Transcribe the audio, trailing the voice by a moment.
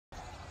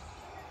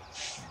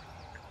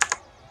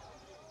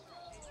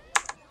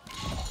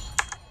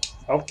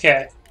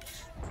Okay.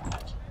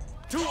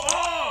 To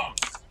arms!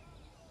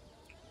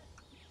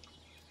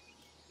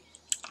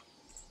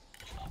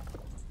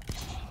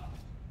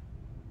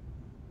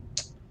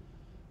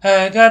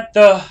 I got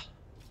the.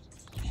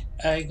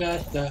 I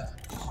got the.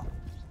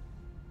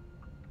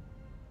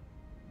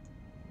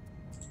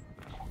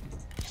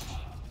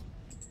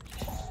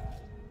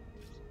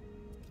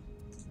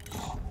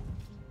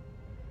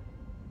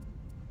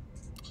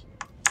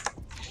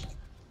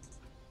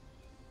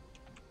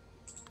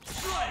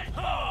 Strike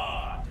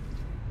hard!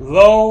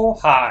 Low,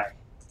 high.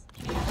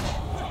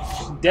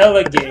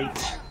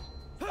 Delegate.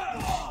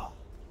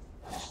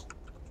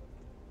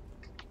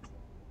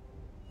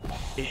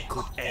 It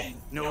could end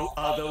no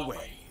other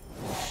way.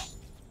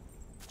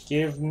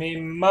 Give me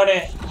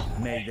money.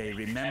 May they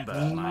remember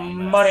my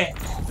mercy. Money.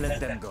 Let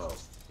them go.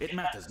 It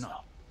matters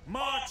not.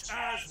 March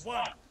as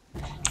one!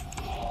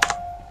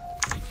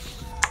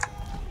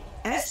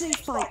 As they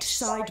fight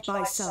side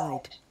by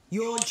side,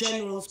 your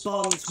generals'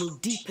 bonds will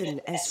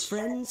deepen as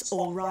friends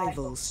or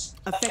rivals,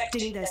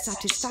 affecting their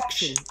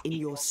satisfaction in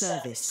your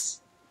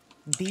service.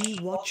 Be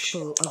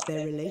watchful of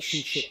their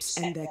relationships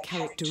and their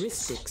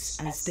characteristics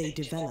as they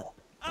develop.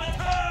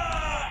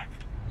 Attack!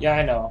 Yeah,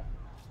 I know.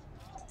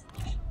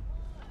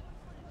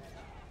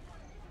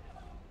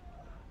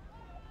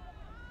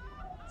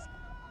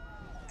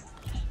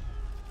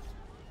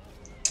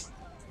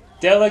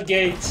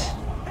 Delegate.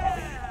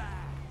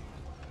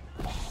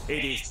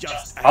 It is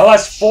just I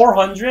lost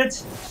 400?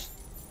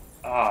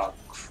 Oh,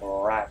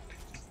 crap.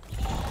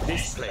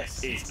 This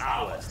place is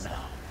ours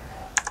now.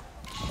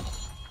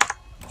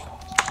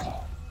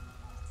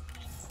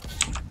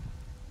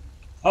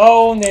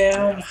 Oh,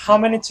 damn. How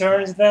many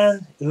turns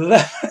then?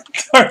 11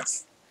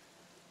 turns.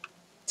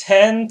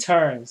 10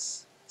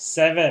 turns.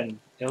 7.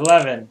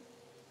 11.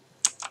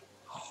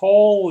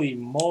 Holy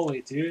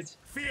moly, dude.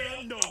 Fear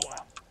no one.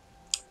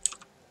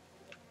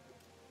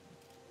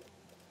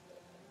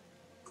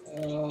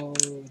 Oh,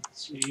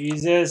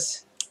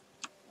 Jesus.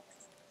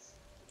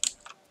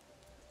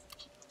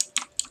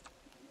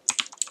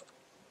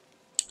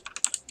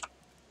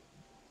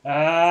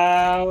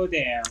 Oh,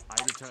 damn.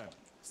 I return.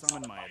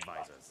 Summon my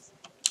advisors.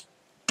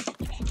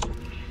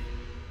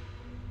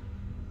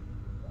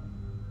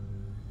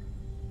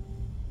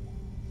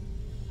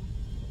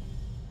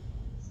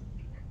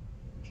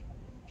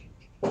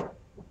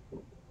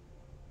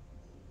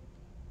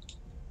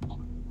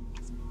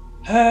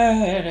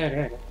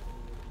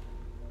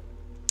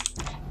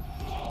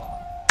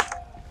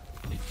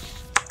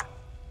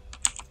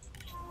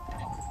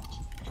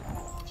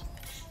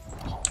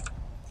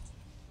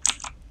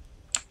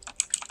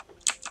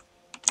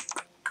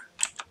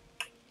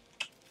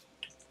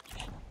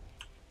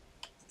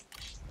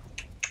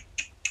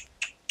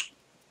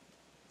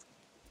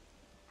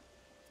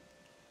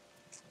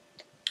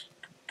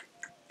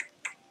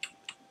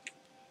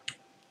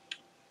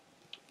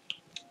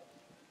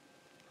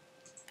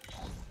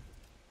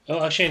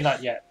 Oh, actually,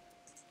 not yet.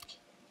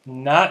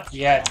 Not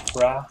yet,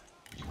 bruh.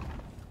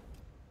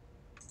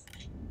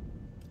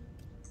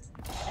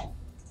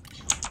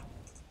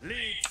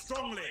 Lead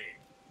strongly.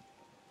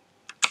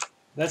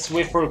 Let's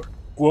wait for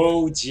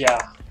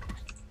Guojia.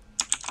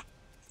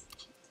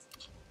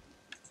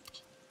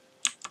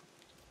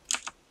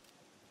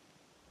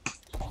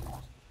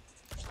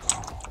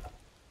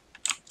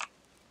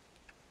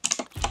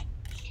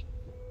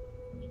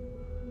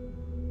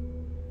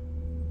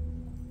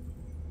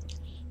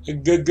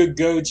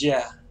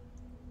 Gojia.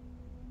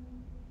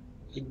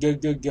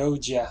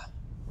 Gojia.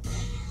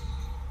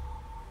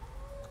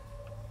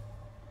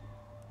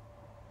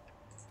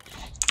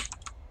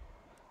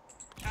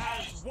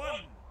 As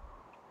one.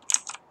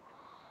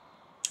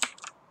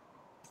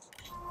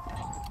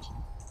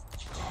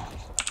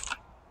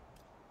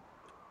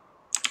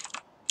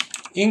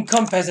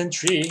 Income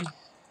peasantry.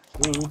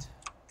 Food.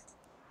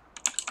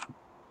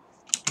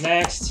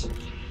 Next.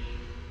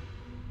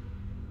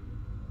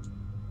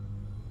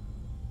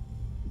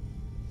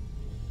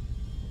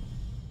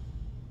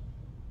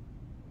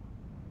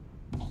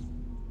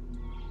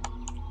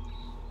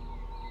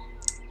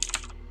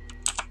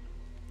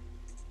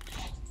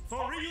 For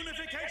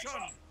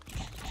reunification.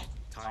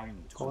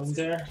 Time to Go in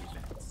there.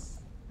 events.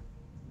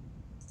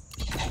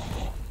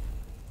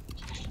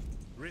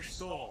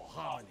 Restore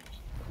harmony.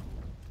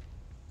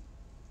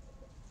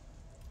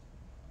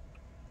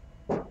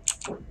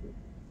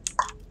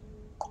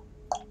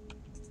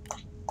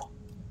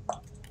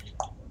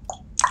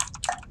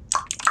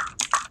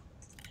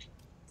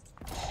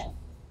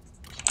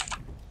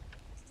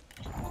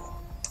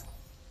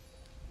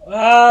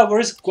 Ah,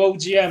 where's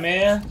Guojia,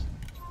 man?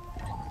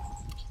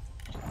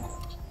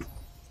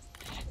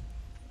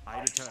 I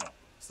return.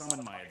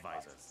 Summon my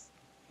advisors.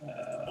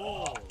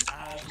 All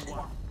as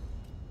one.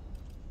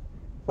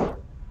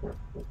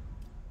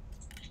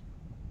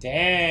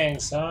 Dang,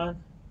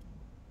 son.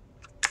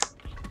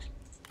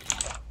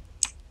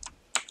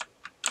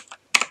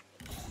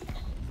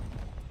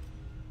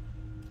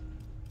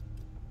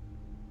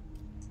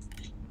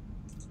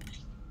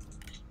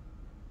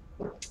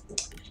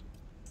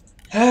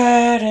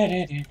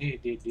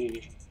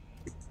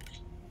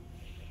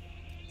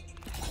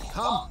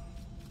 Come,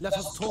 let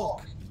us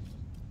talk.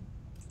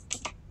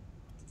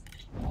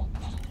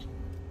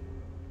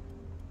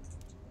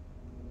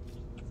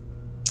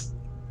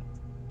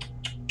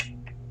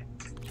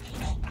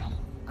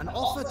 An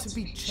offer to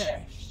be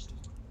cherished.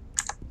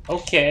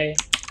 Okay,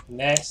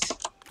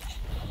 next.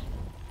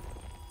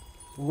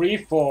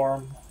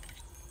 Reform.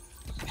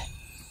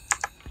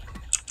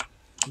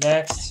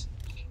 Next.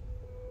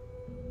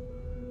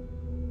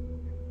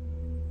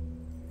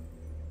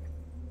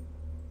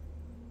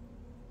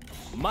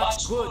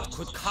 Much good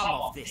could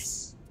come of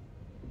this.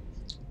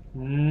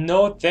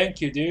 No,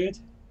 thank you, dude.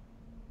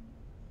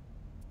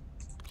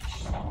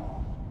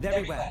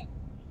 Very well.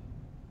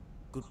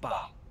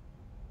 Goodbye.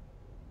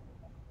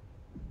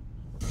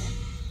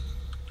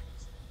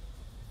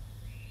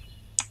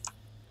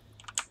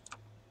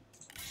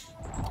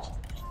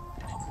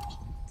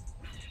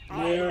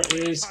 Where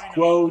is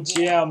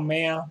Guojia,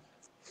 man?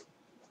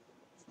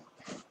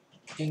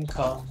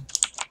 Income.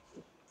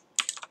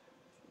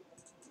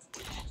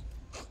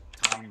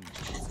 Time to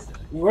consider.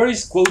 Where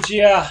is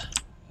Guojia?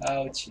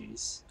 Oh,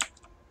 jeez.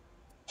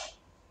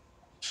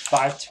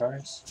 5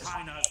 turns.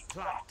 China's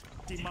plight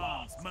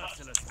demands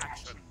merciless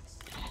actions.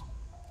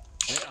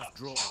 Let us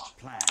draw up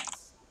plans.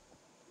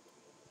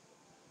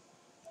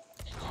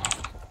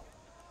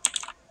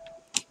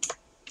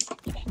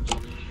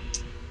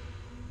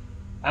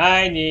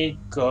 I need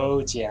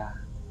Guojia.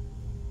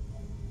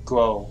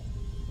 Guojia.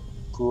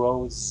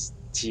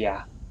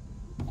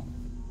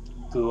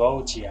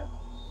 Guojia.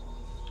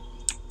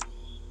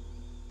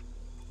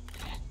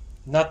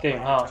 Nothing,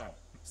 huh?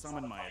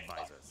 Summon my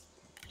advisors.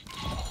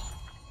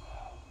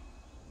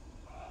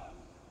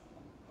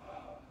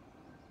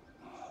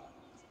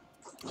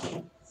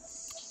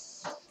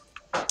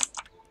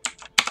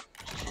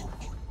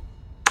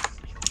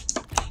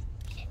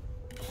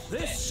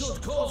 This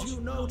should cause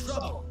you no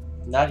trouble.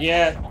 Not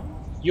yet.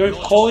 Your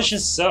coalition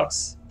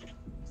sucks.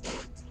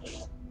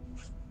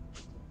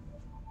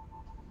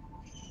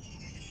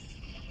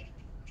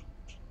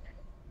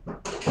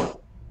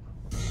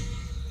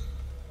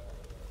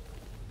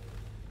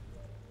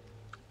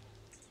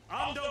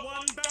 Under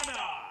one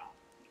banner.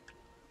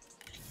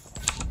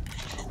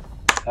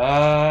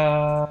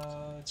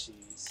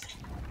 Jeez.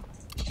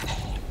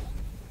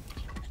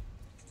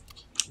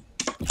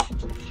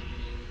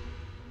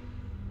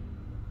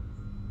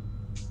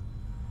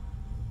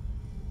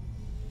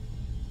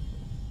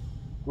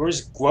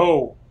 Where's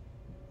Guo?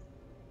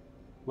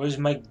 Where's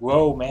my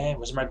Guo, man?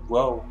 Where's my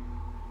Guo?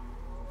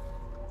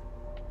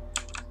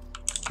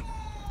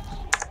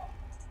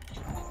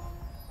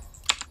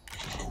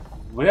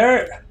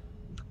 Where?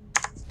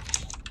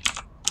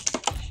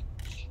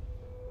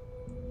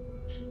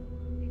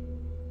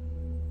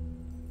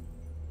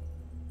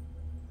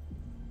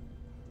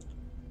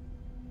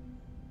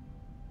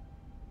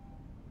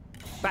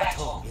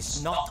 Battle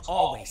is not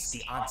always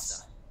the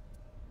answer.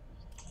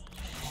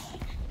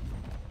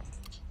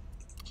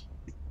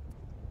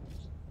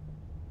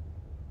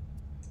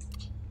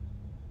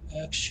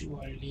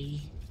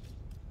 Actually,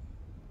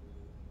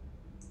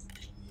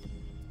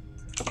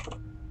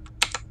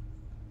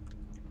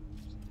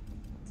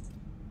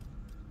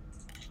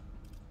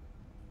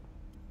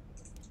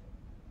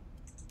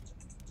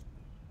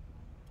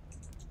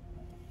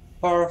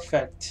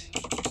 perfect.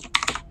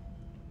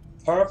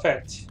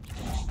 Perfect.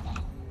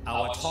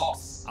 Our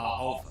talks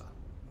are over.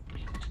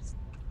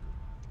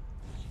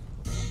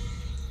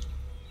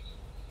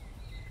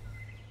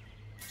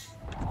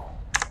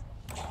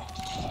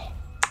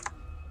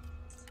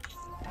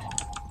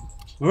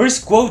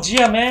 Where's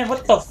Guojia, man?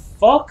 What the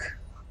fuck?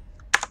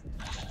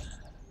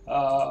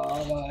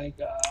 Oh my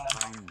god.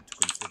 Time to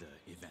consider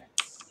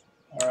events.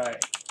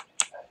 Alright.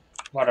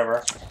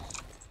 Whatever.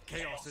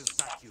 Chaos's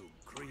vacuum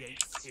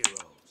creates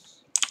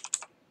heroes.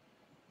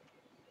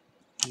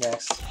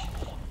 Next.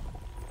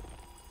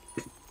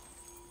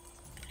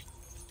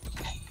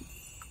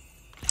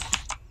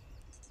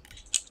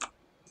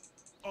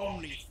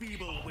 Only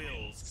feeble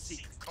wills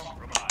seek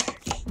compromise.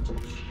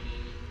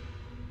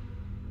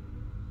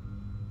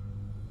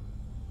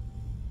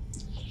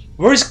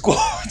 Where's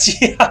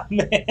Guojia,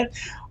 man?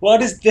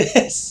 What is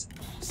this?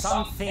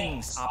 Some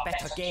things are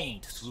better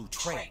gained through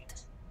trade.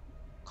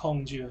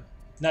 Kongju.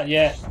 Not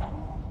yet.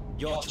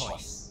 Your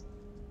choice.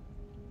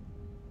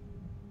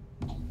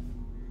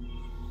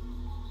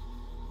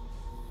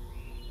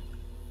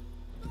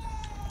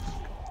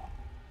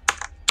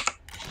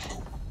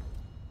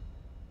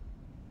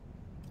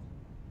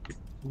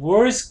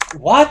 Where's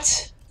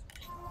what?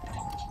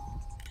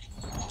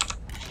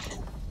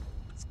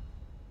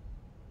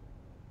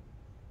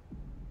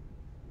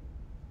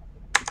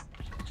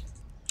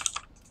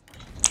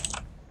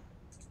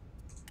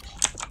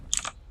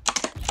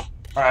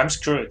 Alright, I'm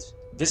screwed.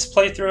 This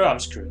playthrough, I'm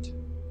screwed.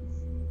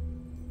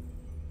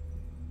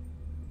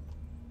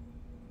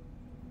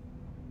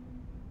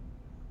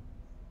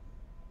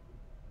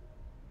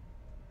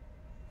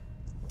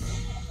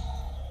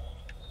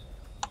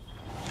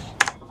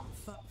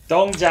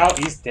 Dong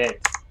Zhao is dead.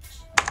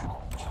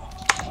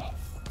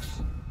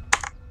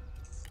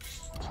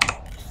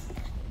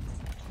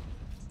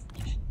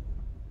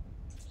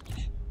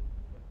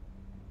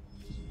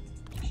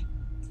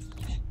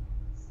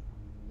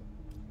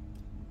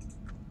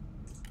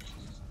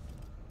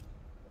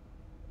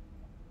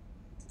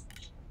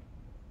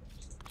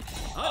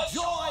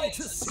 Joy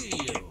to see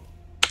you.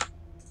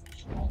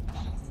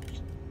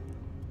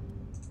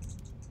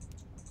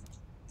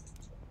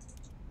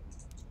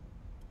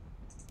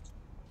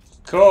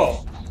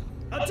 Cool.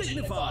 A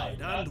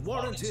dignified and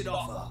warranted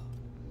offer.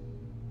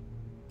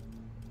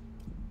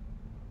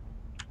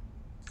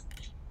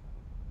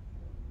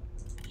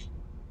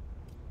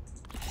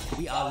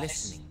 We are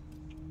listening.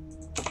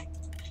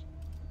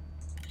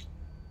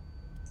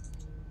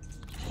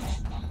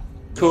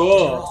 Your Cool.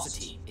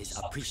 generosity is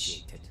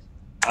appreciated.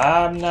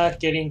 I'm not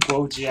getting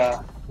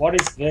Gojia. What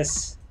is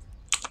this?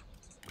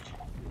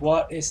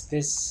 What is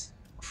this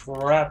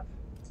crap?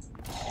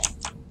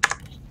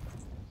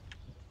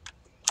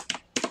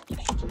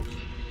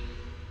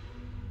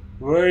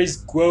 Where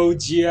is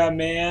Gojia,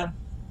 man?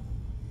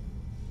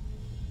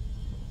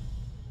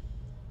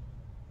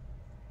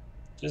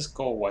 Just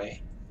go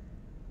away.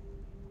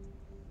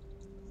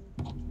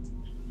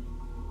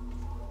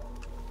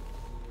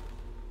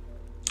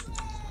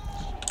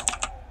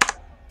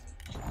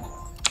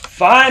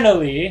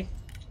 Finally!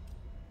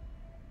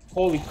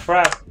 Holy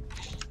crap.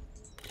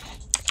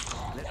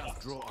 Let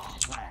us draw our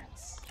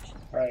plans.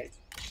 Alright,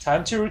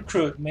 time to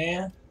recruit,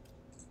 man.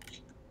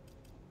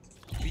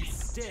 Be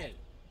still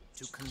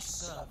to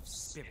conserve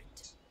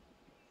spirit.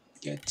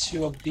 Get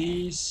 2 of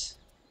these.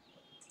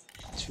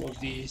 2 of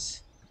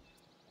these.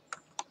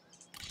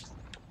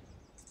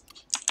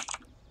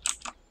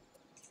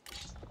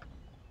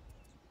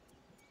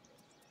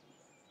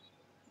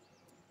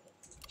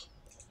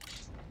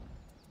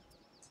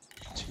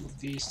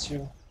 These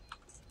 2.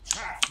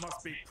 Chaff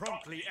must be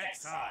promptly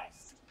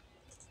excised.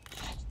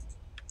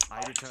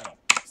 I return.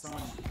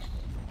 Son.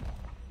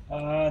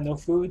 No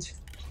food.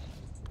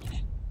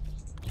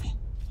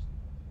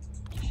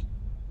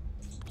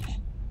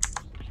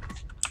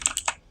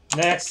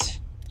 Next.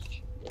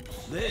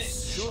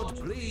 This should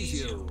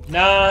please you.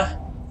 Nah.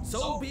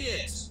 So be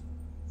it.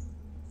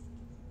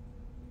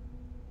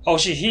 Oh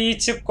shit, he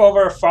took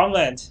over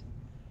farmland.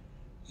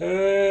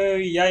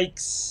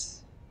 Yikes.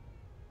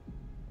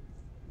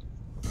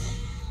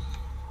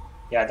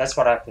 Yeah, that's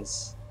what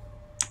happens.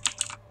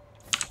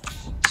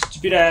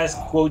 Stupid ass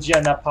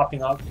Gojia not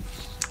popping up.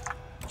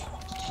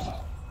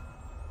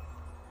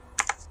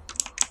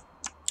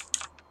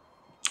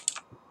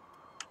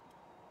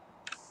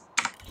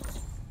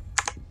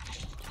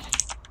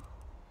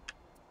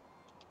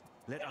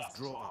 Let us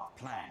draw our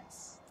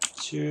plans.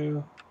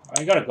 2.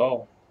 I gotta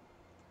go.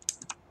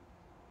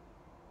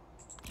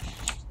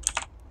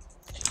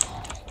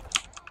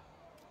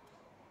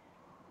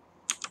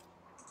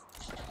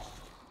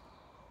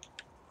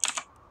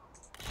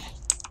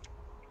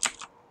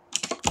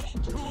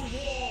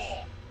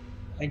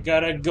 I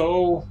gotta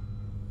go.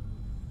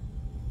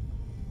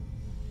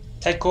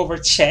 Take over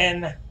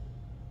Chen.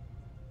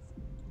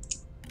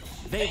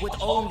 They would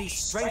only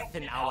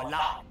strengthen our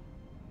line.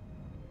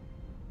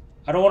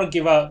 I don't want to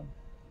give up.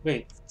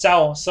 Wait,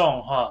 Zhao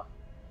Song, huh?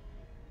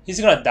 He's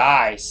gonna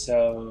die,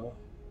 so.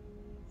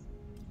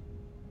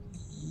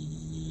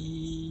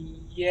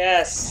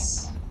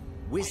 Yes.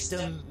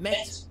 Wisdom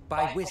met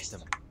by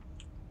wisdom.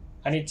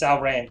 I need Zhao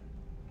Ren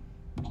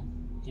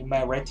in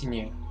my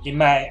retinue, in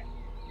my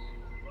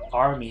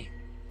army.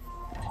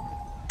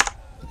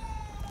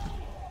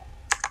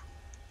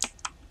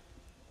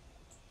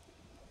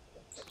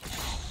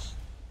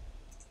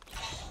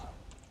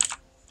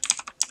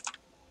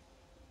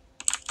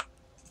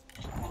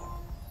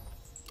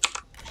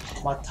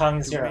 My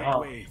tongue's To here, make huh?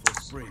 way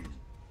for spring,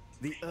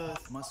 the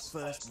earth must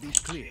first be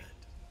cleared.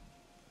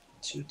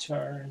 2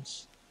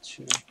 turns.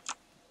 2.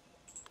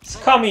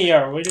 Come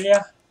here, will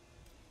ya?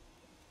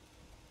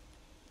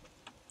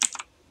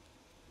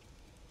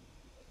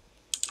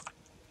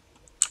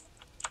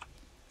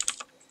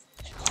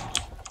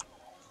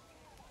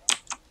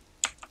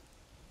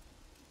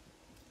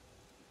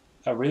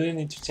 I really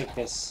need to take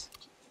this.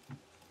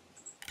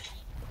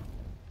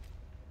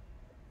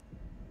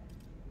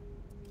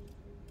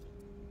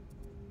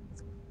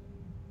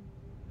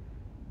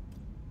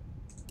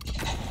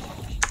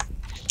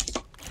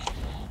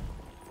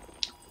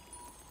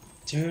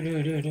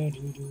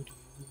 Do.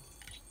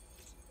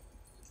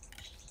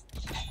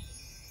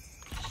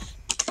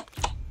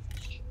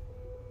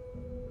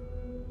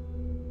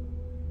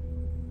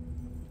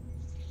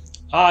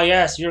 Ah,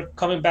 yes, you're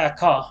coming back,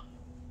 huh?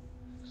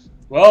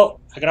 Well,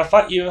 I gotta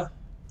fight you.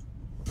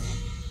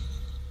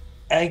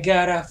 I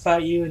gotta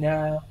fight you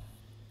now.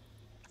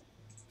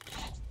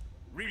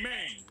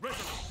 Remain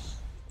resolute.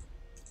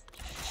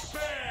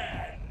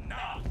 Spare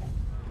not.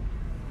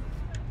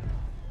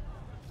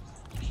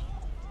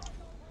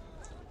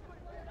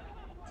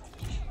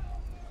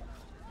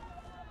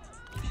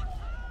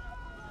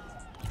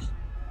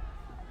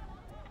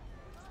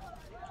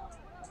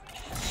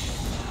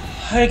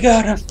 I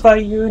gotta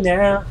fight you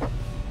now.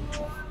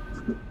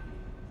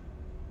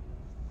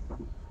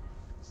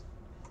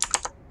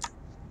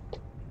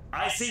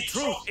 I see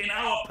truth in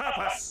our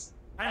purpose,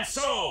 and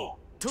so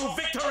to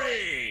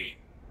victory.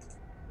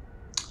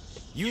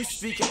 You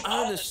speak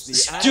earnestly.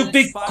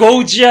 Stupid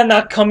Gojia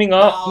not coming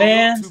up,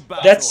 man.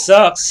 That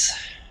sucks.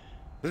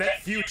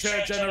 Let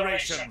future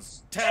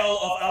generations tell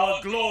of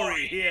our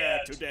glory here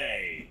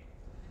today.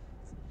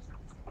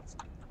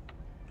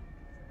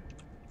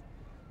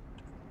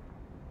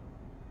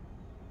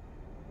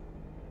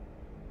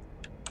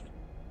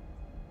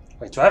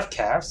 Wait, do I have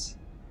calves?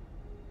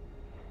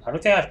 I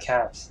don't think I have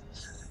calves.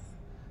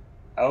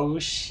 Oh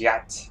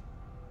shit.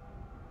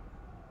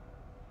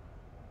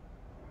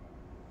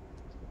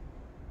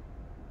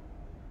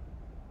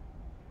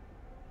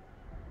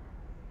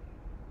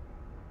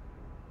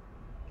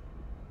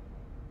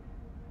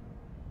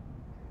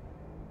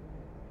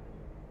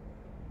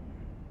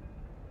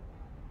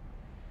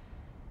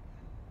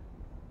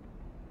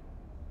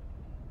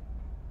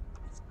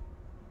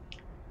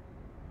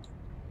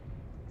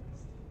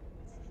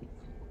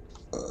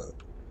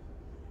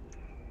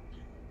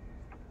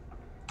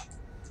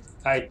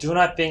 I do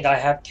not think I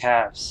have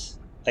calves.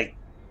 Like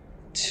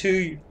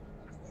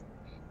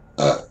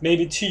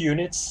maybe 2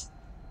 units.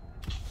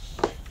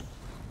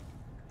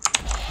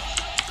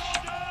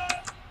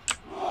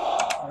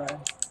 Alright.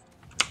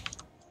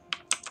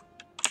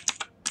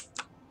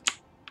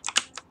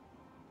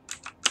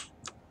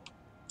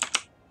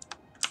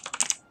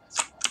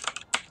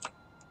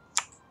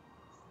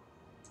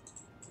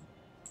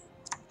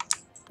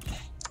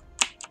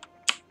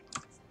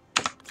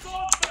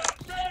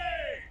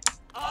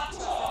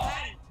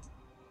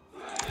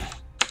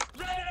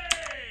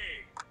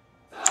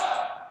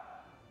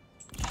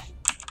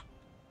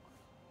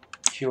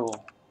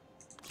 Fuel.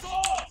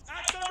 Swords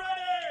at the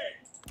ready!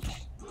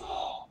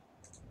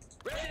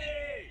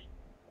 Ready!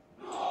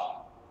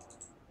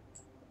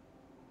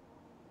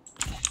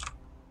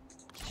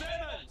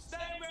 Seven, stay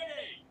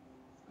ready!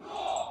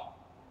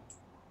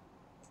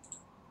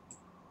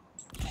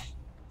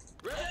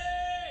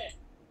 Ready!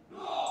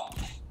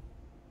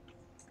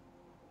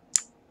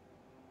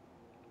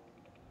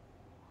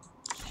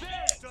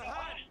 Spears to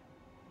hand!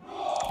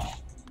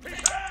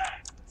 Prepare!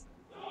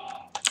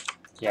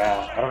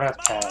 Yeah, I don't have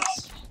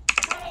calves.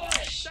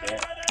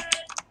 Shit.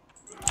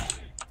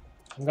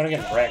 I'm gonna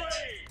get wrecked.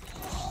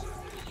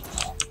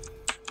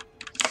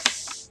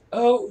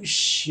 Oh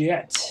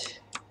shit.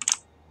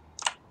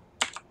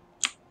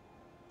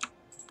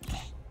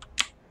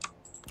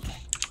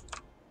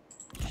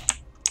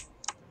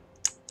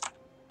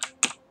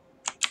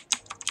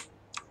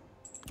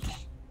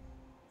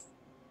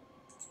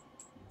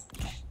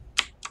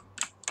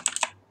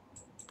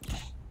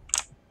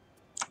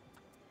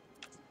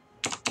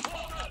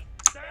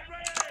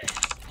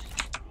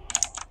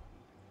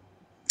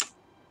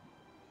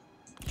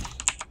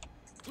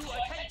 To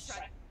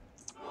attention!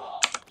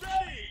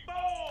 Ready,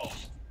 bow!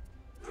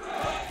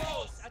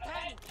 Bows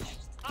attend!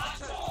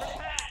 Archers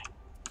prepare!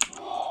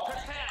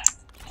 Prepare!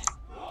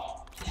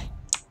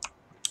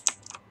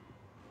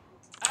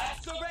 At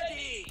the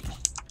ready!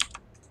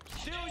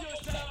 Shield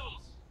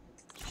yourselves!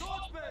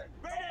 Swordsmen,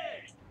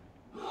 ready!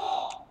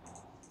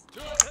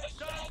 To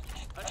attention!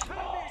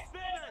 Attack these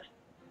spearmen!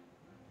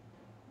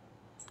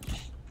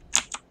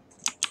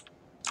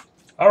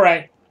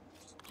 Alright.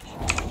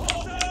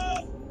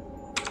 Horses!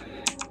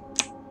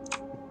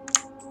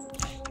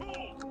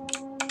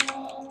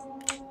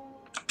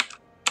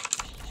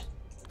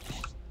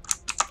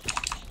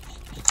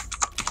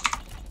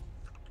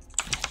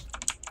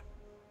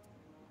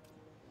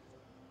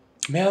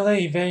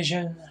 Melee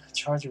evasion,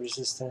 charge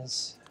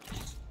resistance.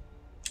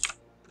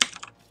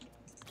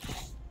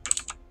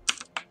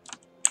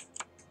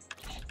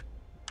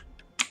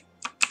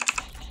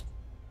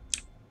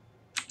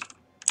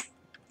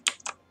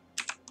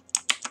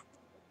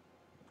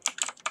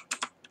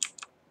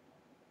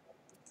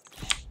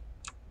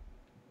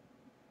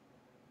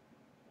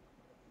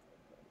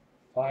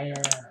 Fire.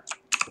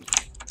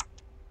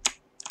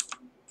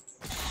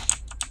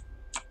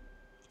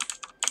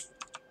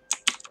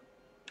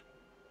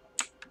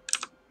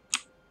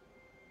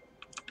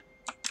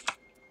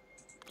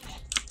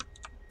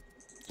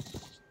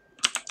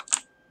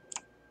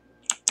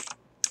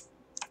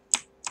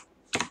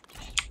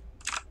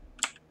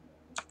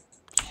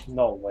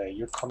 No way,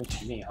 you're coming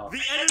to me, huh?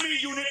 The enemy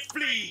unit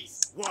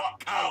flees! What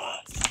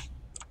cowards!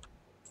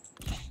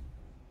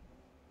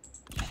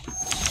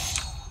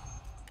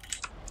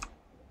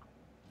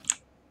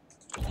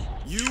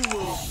 You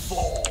will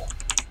fall!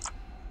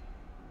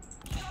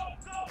 Go,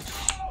 go,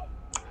 go!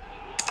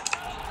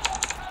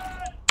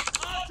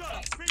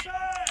 Archers,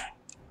 prepare!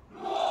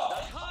 The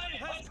time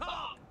has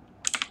come!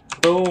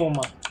 Boom.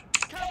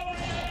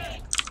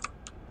 Cavalry!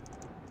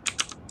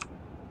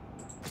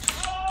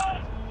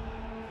 Charge!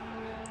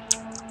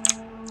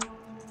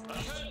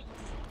 Attention!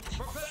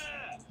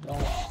 Prepare! No.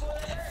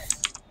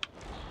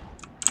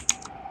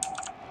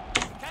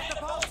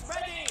 Catapults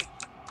ready!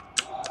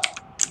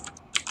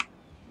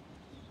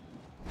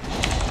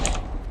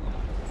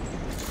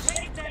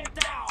 Take them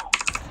down!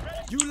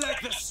 You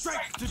lack the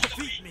strength to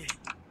defeat me!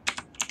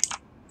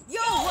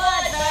 Your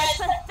words are as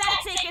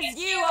pathetic as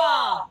you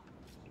are!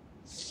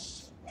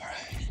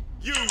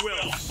 You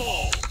will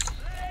fall!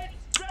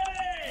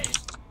 Ready!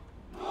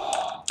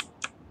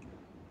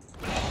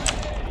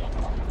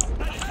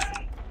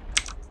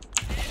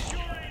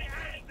 Enduring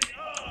as the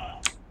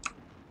earth!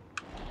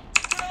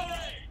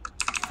 Cavalry!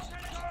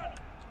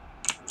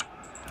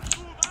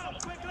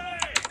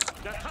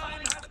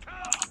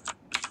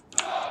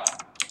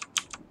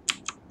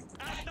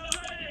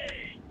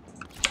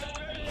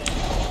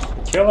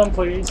 Kill him,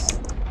 please.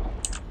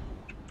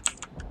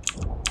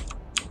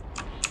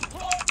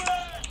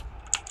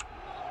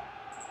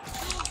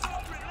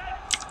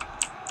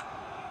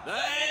 The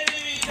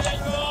enemy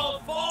general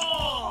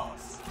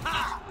falls!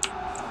 Ha!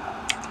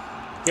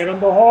 Get on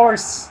the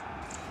horse.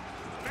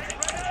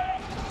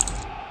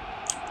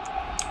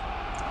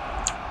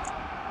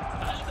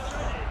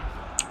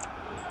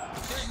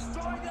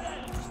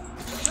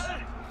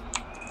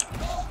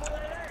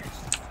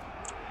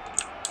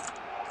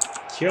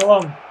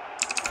 Kill him.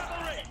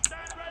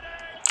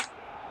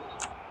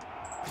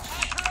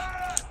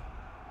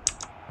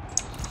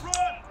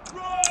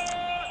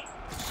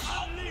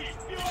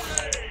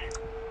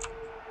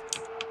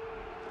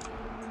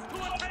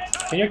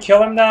 Can you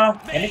kill him now?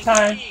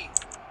 Anytime.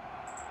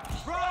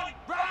 Run!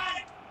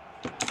 Run!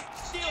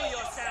 Steel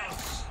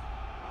yourself!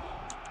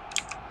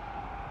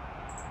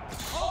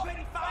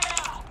 Open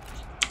fire!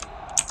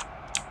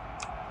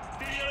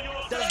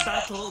 Does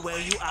battle wear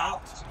you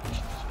out?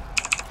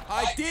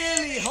 I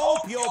dearly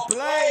hope your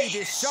blade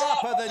is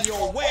sharper than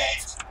your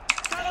wit!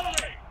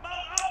 Cavalry,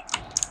 mount up!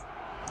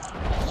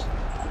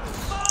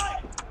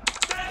 Fight!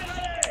 Stand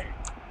ready!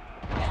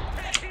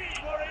 Take heed,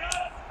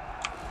 warriors!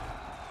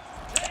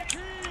 Take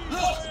heed!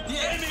 Look! The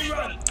enemy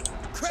run!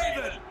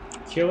 Craven!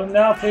 Kill him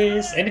now,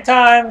 please.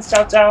 Anytime.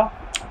 Cao Cao.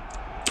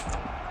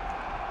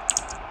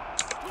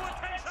 To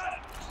attention!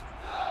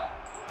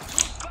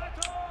 To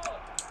battle!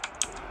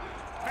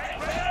 Make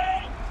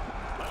ready!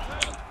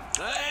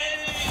 The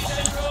enemy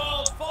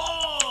general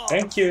falls!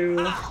 Thank you.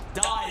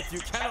 Die if you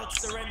cannot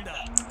surrender!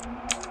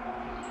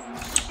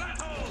 To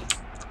battle!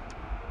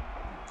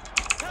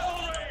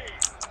 Cavalry!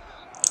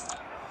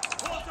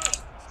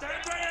 Horses,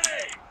 stand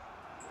ready!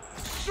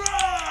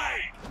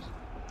 Strike!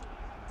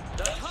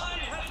 The time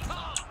has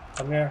come!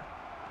 Come here.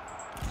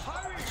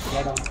 Hurry!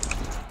 Get him.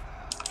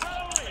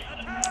 Cavalry,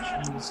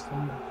 attack! Jeez,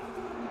 come here.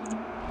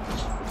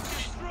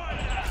 Destroy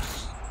them!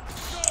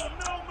 Show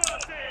no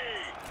mercy!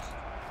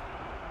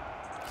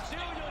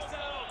 Shield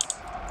yourselves!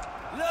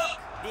 Look!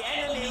 The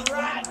enemy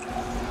ran!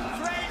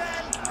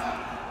 Craven!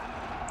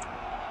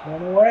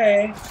 Run away.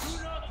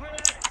 Do not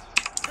quit!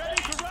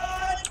 Ready to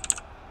run!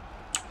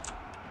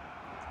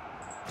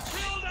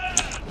 Kill them!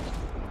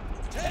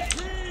 Take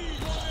heed,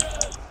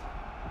 warriors!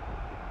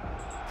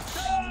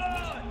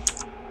 Charge!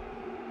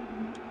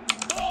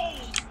 Boom!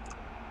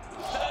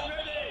 Stand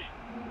ready!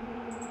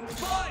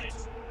 Fight!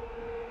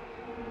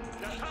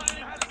 The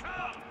time has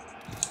come!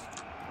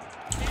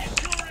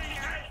 Enduring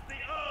as the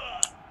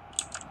earth!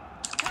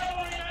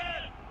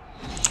 Cavalrymen!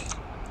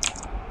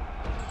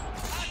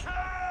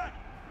 Attack!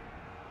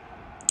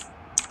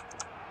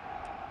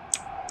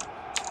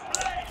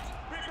 Blade,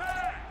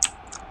 prepare!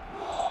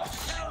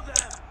 Tell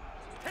them!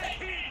 Take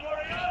heed,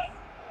 warriors!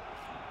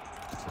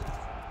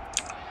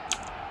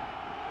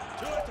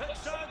 To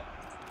attention!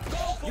 Go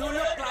for You it!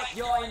 look like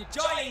you're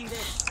enjoying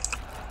this!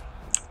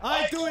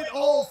 I do it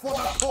all for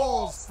the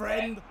cause,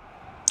 friend.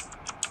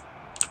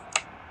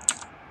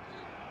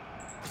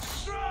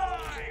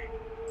 Strike!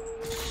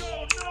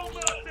 Show no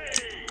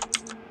mercy!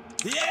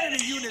 The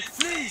enemy unit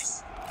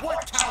flees!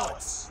 What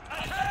cowards!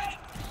 Attack!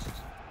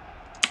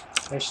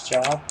 Nice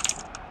job.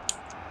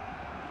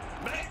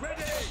 Make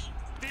ready!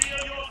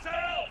 Feel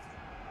yourself!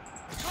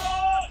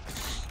 Charge!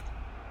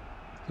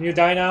 Can you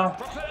die now?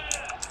 Prepare!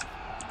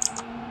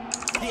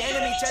 The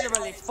enemy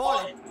general is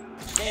fallen!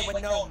 They were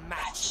no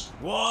match!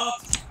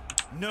 What?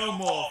 No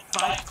more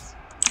fights?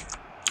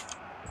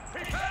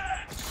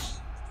 Prepare!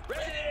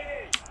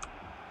 Ready!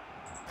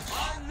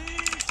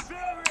 Unleash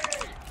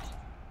fury!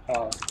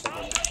 Oh,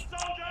 Under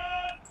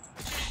soldiers!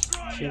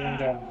 Destroy killing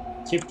them!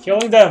 them. Keep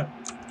killing them.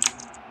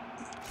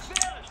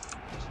 Finish!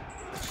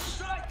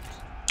 Strike!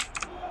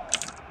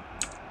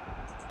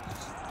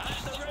 At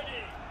the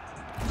ready!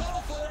 Go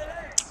for the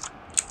legs!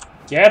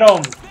 Get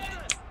him. Finish!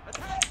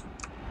 Attack!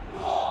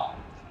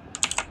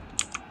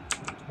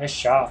 Nice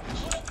shot. To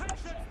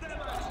attention,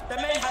 Stemmer! The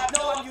men have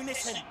no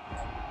ammunition!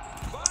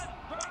 Run!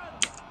 Run!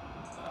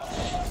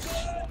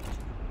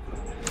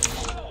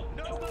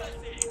 No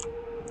mercy!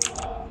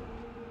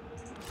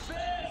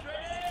 Spears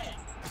ready!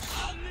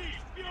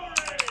 Unleash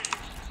fury!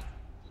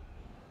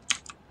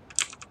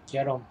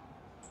 Get him.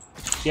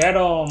 Get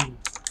him.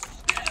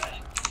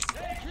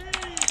 Take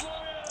heed,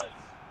 warriors!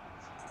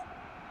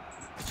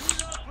 Do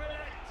not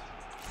relent!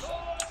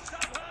 Swords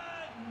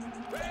sharpened!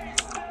 Raise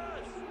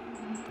spears!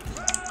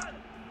 Run!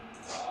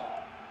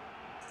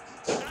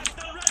 At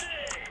the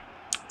ready!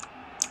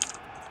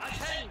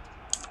 Attend!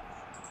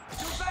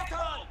 To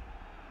battle!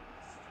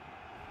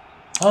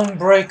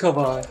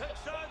 Unbreakable. Attention!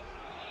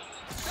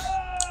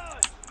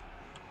 Charge!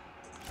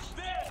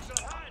 Spears to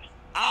hand!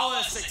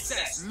 Our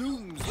success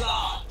looms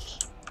large!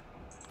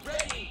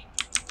 Ready!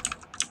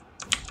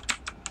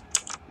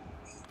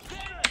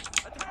 Spears!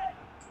 Attack!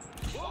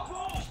 Whoop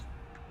whoop!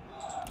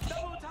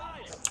 Double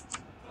time!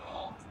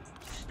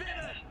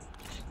 Spinning!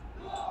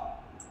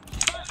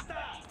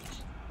 Buster!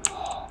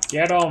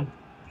 Get him.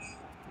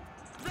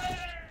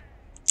 Ready!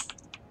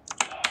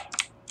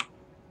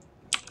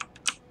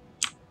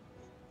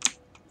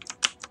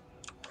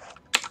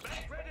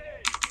 Make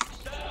ready!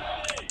 Stand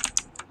ready!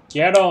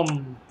 Get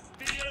him!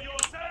 Feel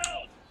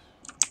yourself.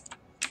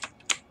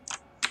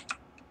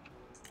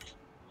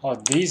 Oh,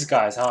 these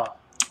guys, huh?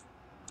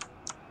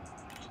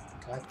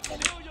 God damn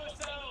it. Feel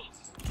yourselves.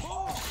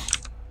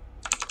 Move.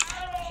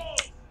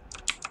 Arrows.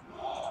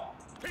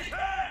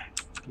 Prepare.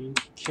 You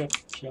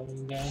kept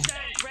killing them.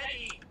 Stand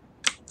ready.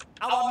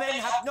 Our men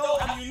have no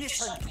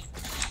ammunition.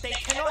 They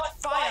cannot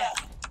fire.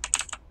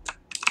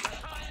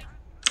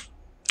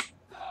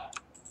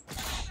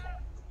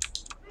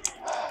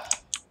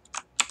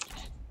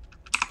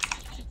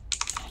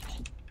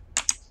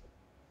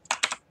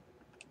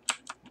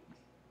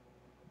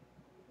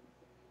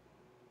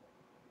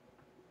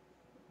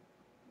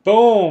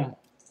 Boom!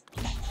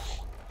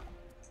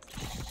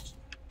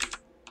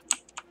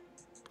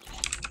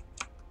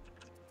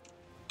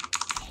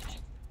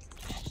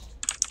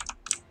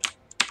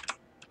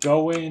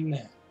 Go in.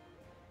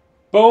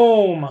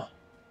 Boom!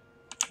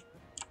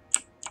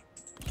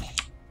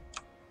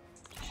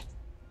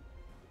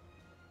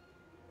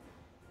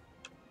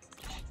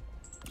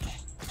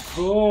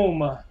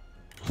 Boom!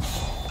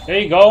 There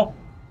you go.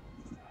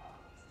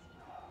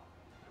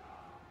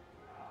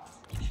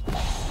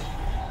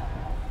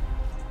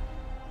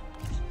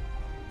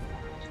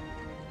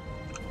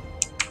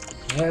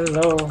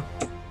 Hello.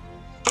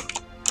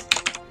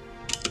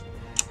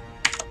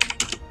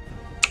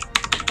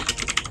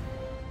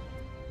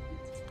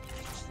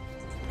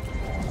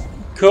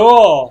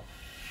 Cool.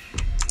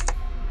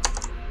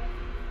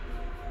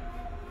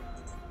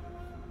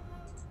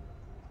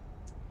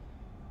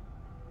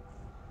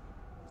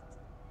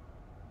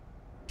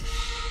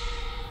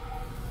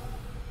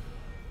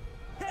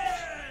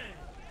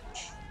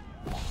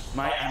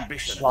 My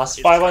ambition. Lost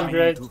is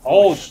 500. time to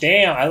Oh, push.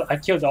 damn. I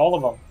killed all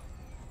of them.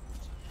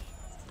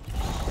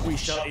 We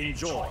shall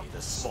enjoy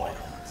the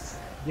spoils.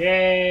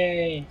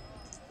 Yay.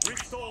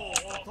 Restore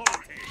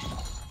authority.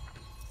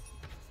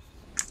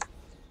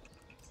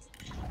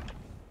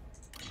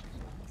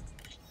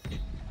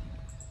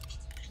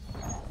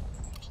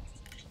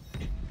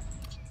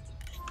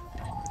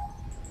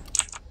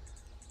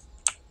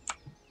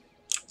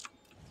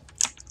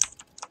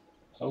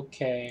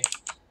 Okay.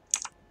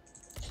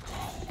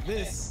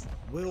 This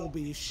will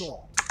be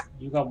short.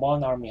 You got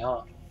one army,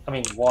 huh? I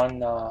mean,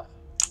 one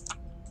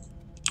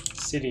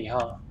city,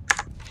 huh?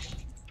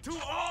 To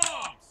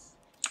arms.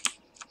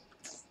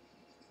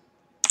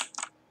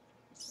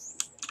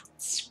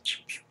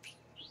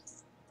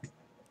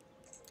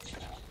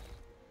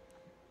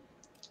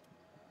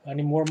 I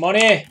need more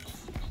money.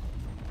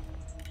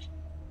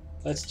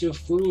 Let's do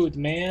food,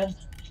 man.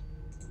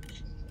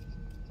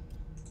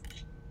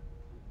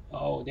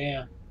 Oh,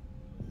 damn.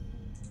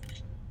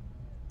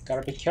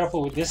 Gotta be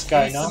careful with this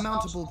guy now.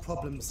 Insurmountable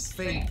problems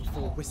fade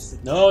before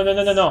whispered. No, no,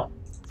 no, no, no.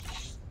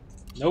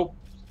 Nope.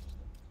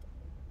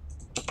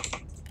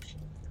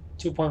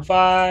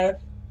 2.5.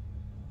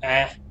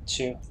 Ah,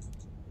 2.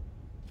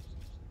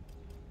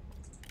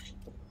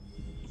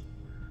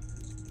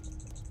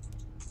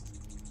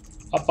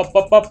 Up, up,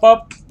 up, up,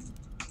 up.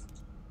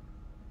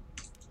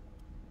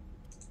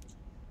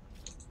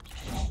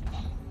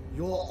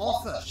 Your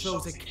offer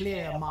shows a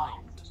clear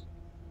mind.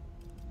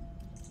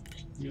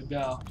 You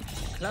go.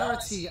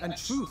 Clarity and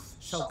truth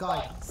shall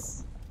guide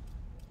us.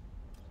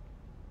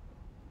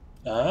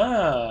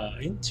 Ah,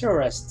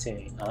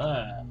 interesting.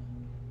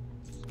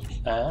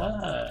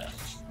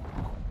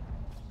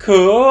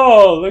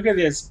 Cool. Look at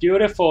this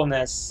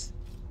beautifulness.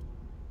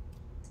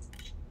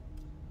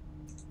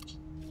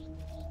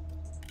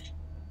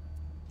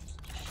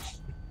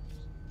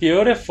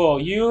 Beautiful.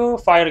 You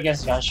fight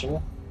against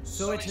Yanshu.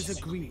 So it is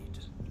agreed.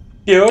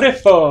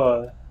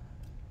 Beautiful.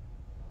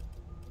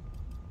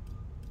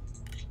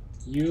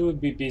 You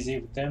would be busy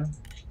with them.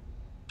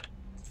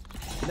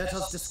 Let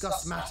us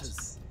discuss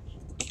matters.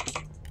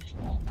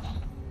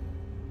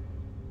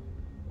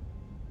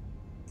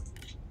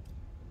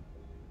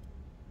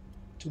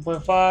 Two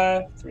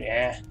 2.5, 3.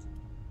 Eh.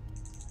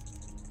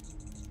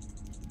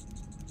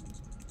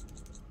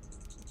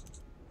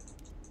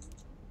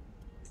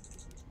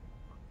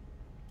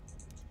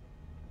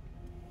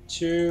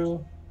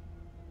 Two.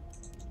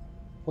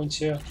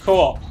 0.2.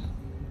 Cool.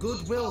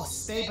 Goodwill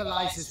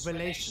stabilizes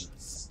relations.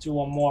 Let's do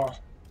one more.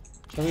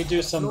 Can we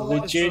do some Floor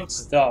is legit open.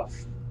 stuff?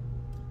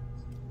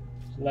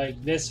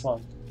 Like this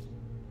one.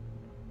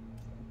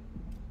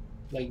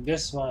 Like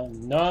this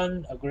one.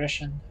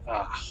 Non-aggression.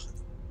 Ah.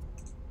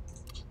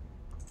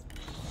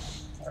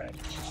 Alright.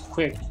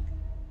 Quick.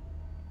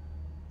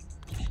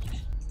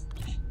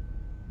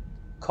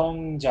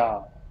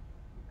 Kongjao.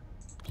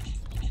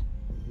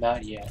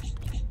 Not yet.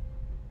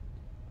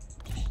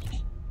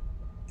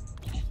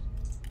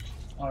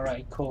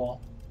 Alright,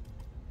 cool.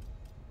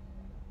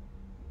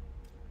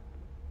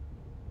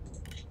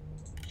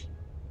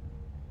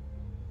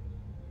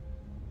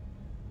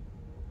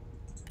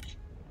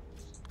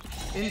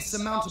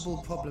 Insurmountable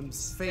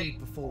problems fade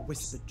before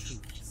whispered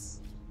truths.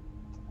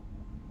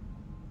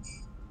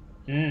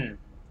 Hmm.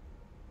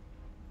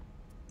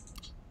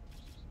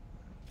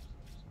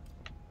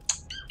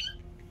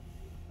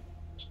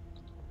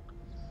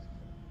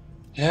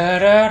 La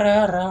ra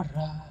ra ra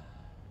ra.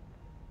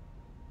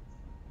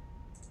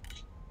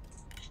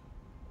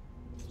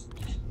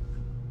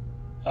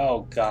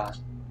 Oh god.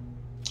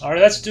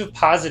 Alright, let's do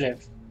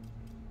positive.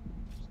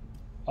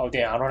 Oh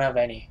damn, I don't have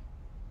any.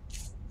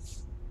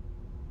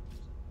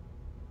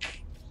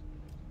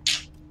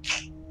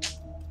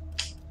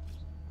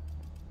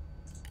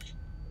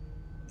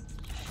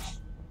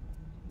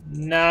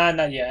 Nah,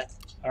 not yet.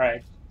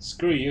 Alright,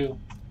 screw you.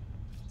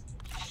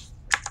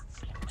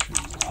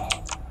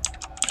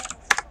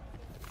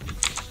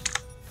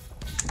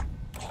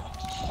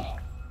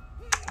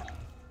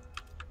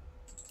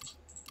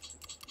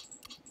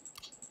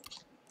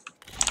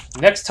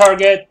 Next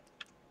target,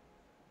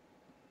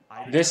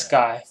 this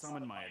guy.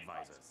 Summon my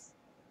advisors.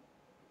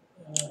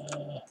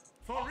 Uh,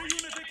 For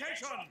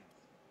reunification!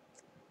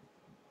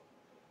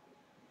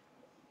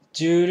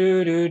 do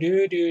do do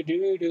do do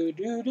do do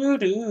do do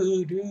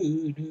do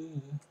do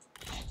do.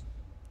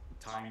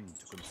 Time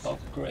to consult.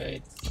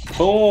 Upgrade.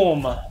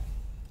 Boom.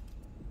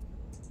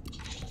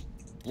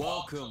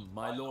 Welcome,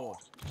 my lord.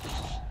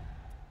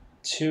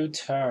 2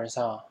 turns,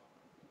 huh?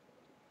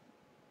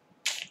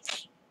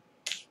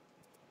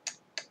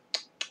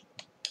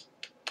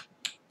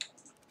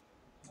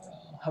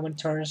 How many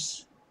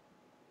turns?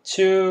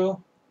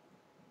 2,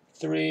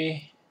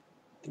 3,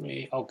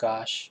 3. Oh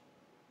gosh.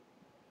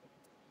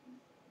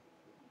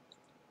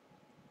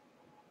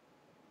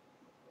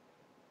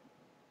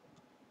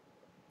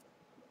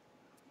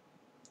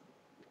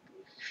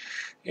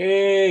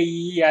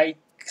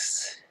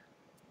 Yikes.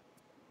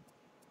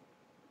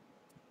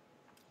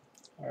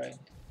 Alright.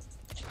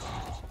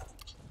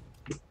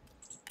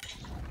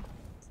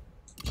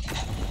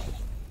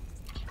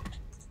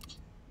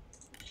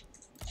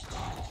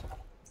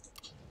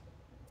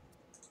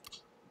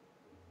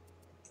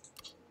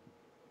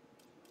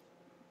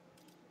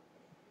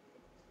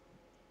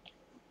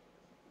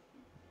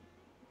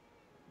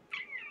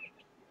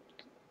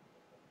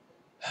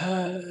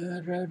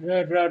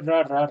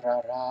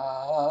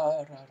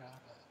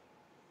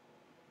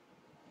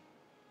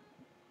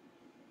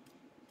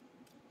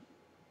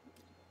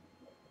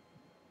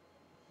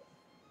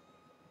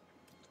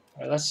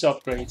 Alright, let's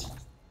upgrade.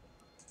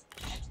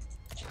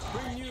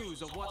 Bring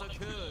news of what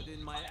occurred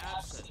in my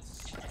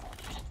absence.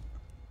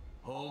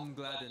 Home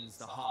gladdens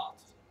the heart.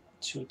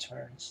 2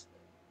 turns.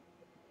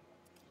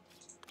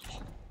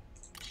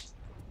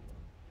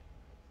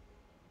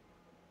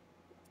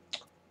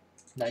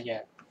 Not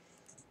yet.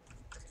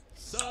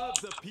 Serve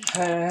the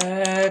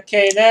people.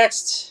 Okay,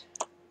 next.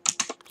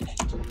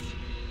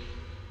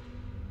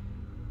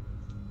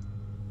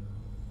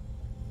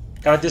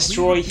 Gotta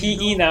destroy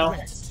Hee now.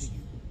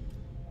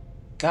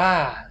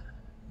 God,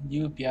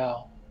 Yu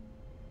Biao.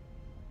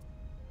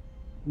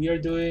 We are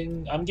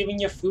doing. I'm giving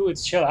you food.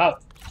 Chill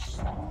out.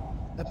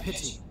 A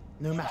pity,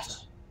 no matter.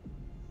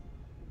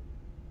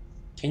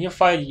 Can you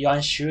fight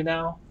Yanshu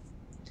now?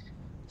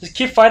 Just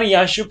keep fighting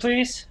Yanshu,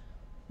 please.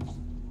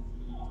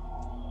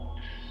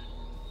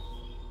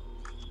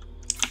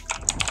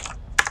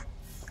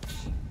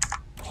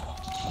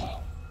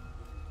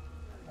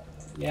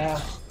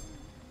 Yeah.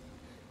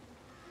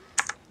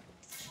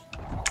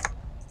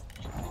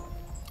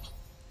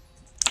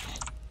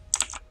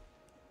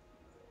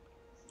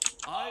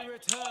 I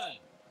return.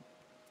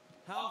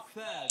 How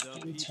fair the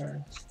people.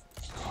 Return.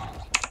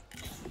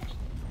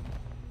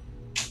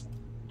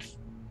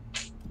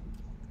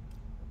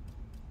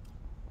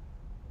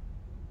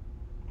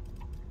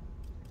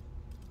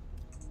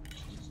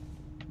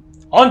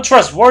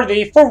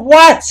 Untrustworthy for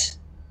what?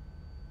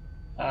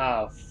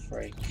 Oh,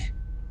 freak.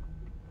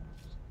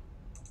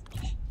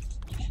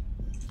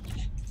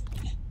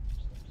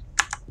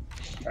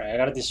 Alright, I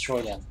gotta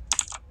destroy them.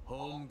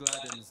 Home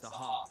gladdens the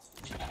heart.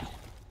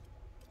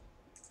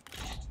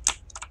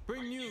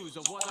 Bring news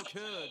of what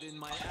occurred in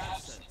my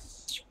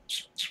absence.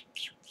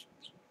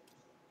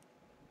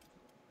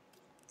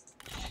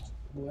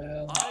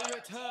 Well, I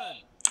return.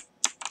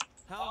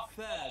 How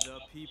fair the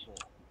people.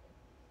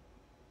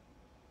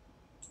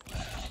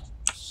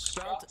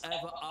 Spout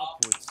ever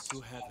upwards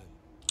to heaven.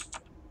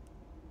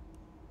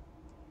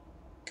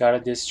 gotta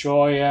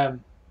destroy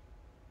him.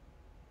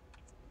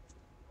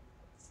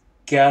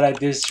 Gotta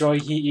destroy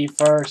Hee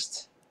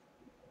first.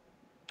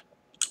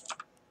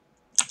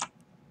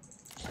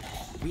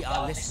 We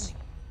are listening.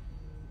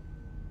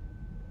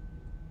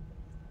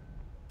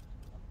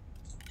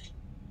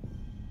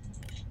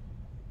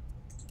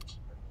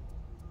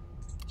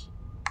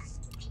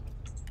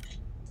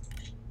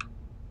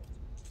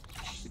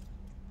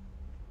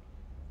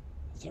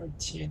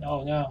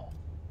 Oh no.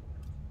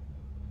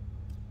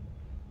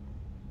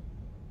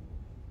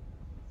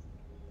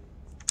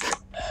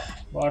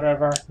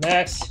 Whatever.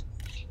 Next.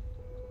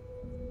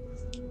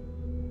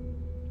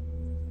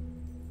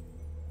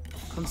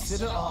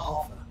 Consider our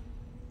offer.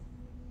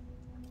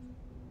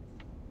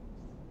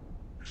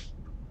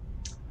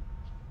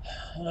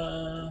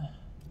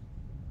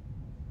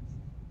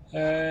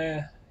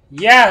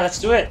 Yeah, let's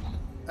do it.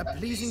 A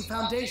pleasing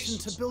foundation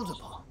to build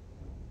upon.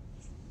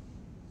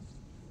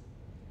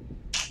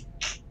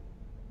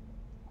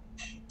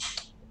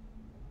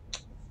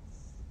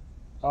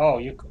 Oh,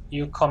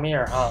 you come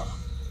here, huh?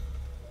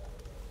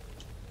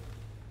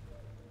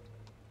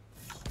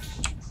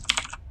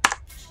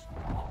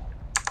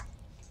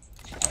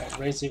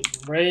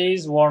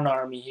 Raise one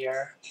army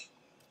here.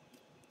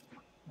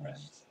 Right.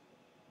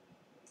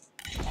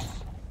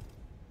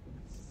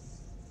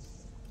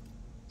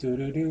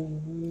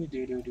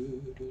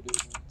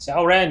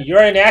 Cao Ren,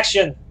 you're in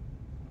action.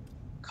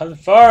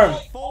 Confirm.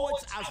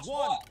 Forwards as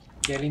one.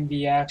 Getting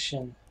the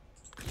action.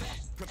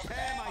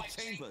 Prepare my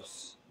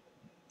chambers.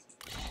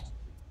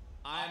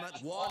 I am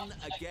at one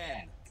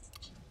again.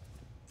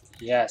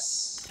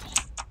 Yes.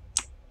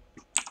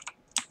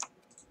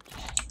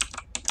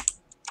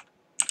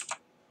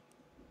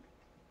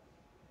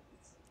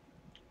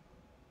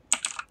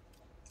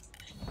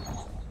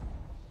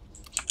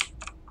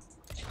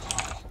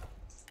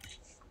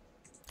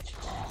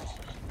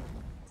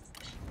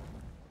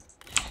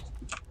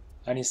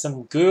 I need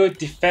some good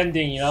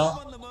defending, you know?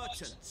 Summon the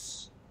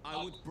merchants.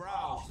 I would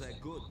browse their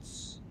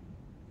goods.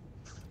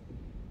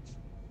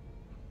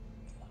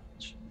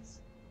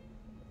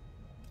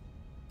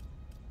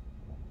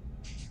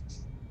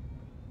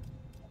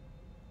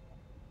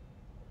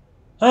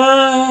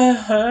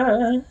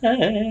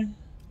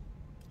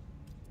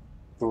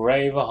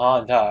 Brave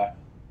hunter.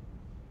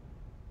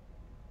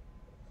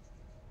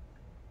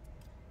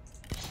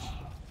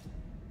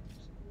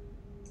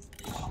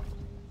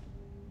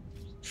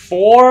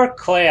 Four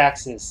clay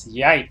axes.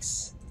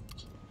 Yikes.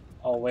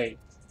 Oh wait.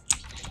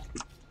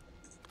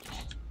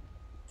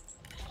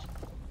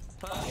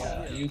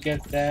 Yeah, you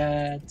get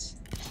that.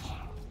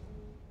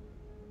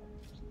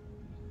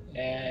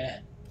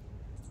 Get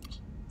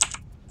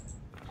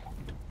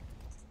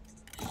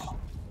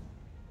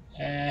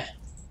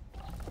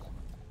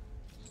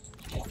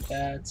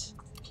that.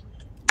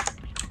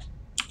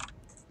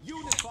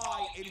 Unify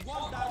in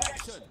one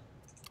direction.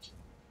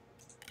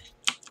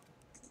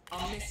 A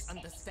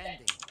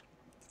misunderstanding.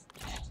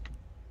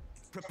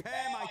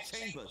 Prepare my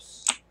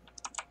chambers.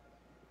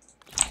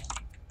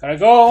 Gotta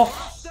go.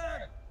 Crush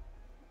them.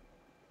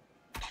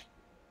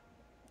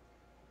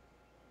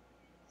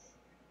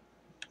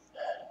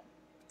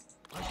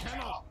 I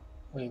cannot.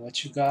 Wait,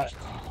 what you got?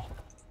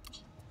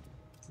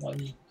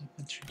 One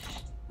infantry.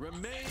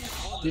 Remain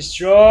on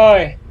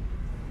Destroy.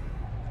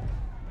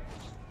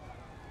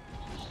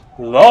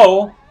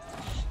 Low.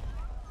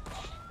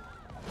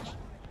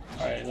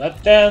 Alright,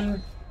 let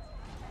them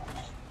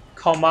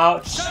come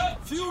out. the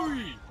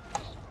fury.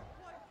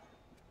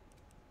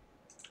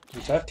 We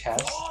do have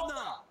cats. Honor.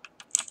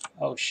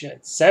 Oh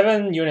shit.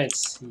 7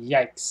 units.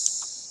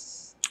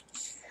 Yikes.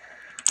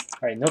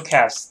 Alright, no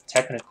calves,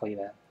 technically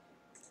then.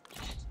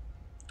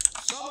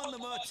 Summon the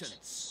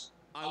merchants.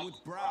 I would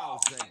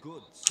browse their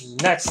goods.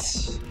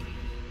 Next.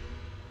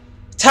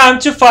 Time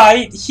to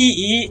fight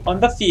Hee on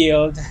the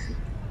field.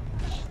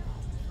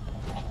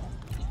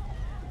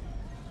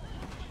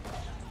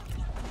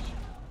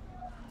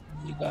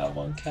 You got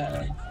one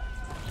cannon.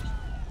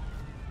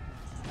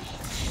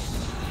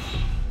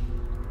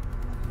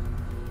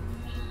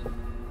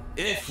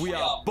 If we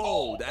are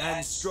bold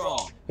and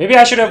strong, Maybe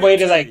I should have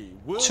waited like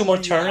 2 more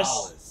be turns.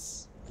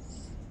 ours.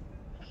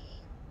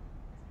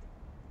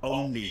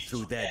 Only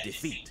through their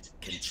defeat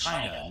can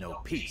China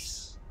know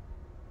peace.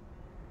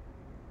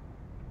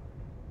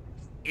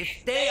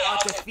 If they are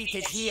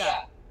defeated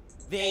here,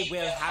 they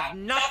will have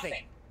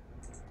nothing.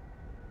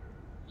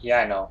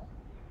 Yeah, I know.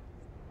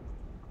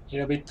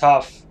 It'll be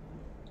tough.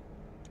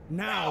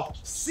 Now,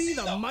 see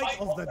the might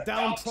of the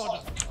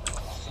downtrodden.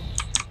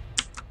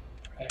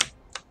 Right.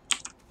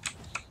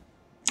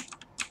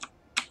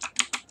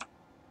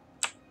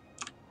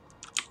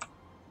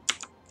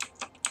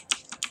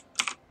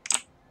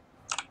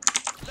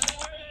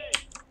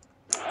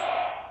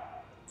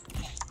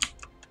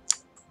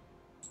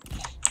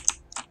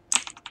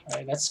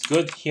 Alright, that's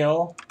good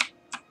heal.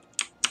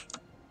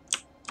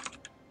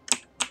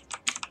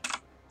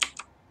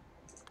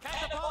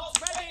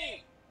 Catapults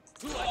ready.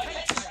 To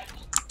attention.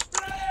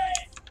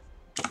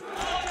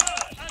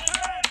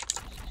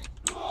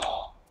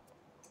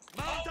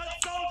 Mounted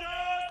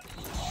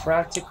soldiers!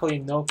 Practically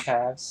no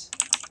calves.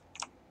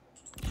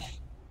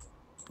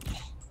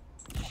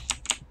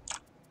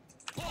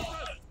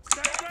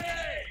 Stay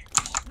ready!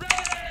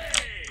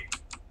 Ready!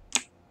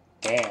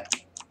 Damn.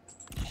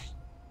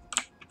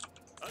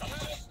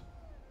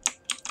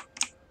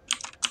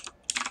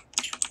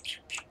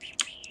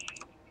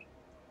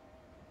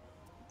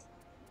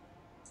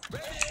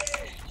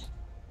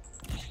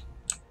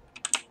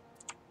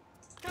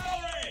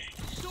 Cavalry!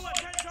 To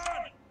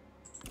attention!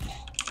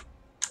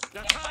 The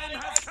time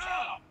has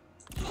come!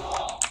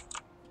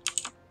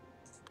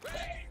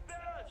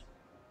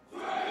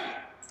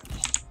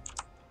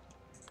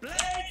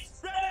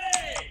 Blades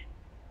ready!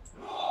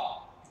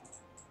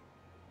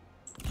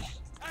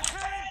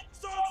 Ahead,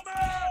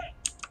 swordsman!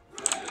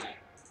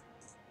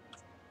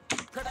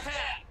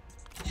 Prepare.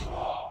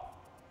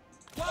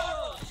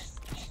 Quarrels.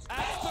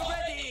 As per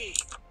ready.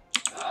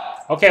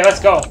 Okay, let's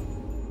go.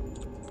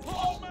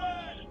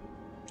 Horsemen!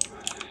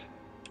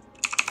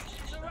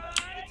 To the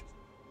right!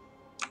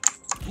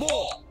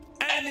 More.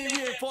 Enemy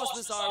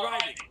reinforcements are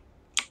arriving.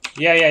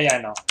 Yeah,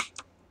 I know.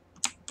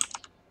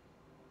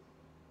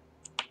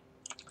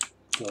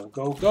 Go,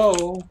 go,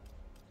 go.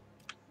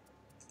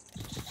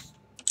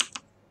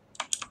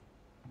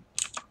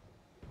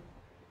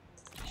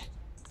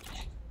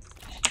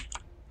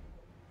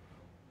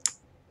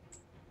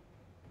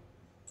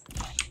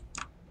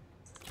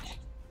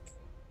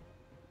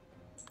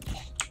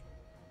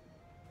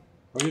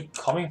 Where are you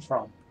coming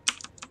from?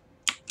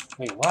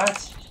 Wait,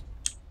 what?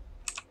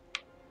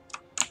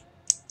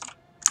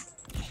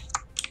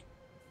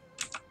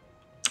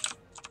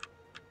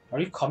 Are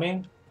you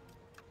coming?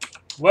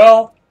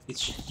 Well,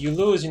 it's you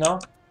lose, you know.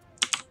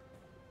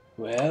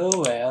 Well,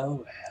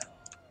 well, well.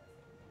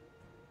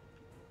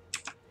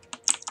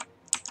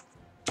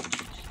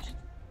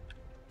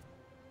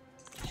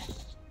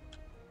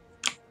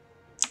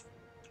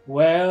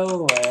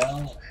 Well, well,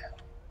 well.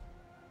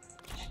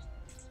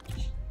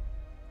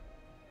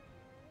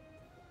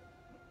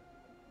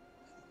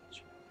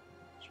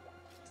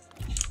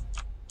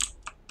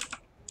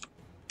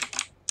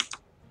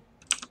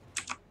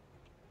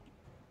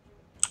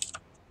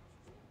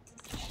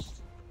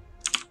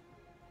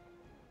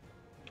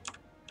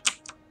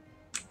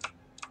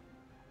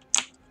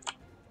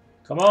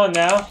 Come on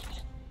now.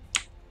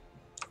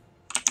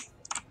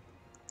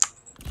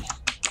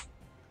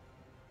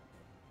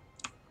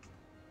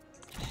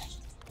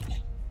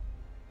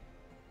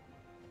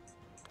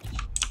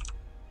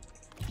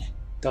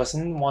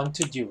 Doesn't want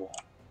to duel.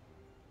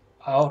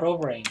 Out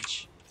of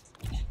range.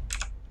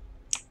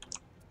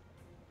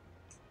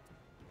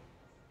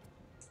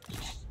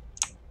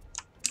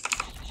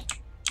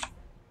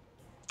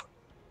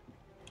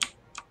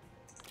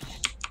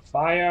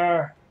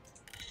 Fire!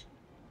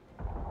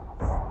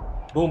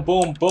 Boom,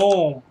 boom,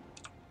 boom!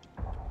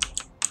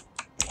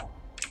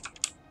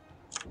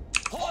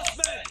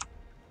 Horsemen!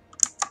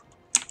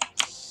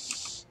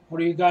 What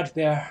do you got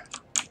there?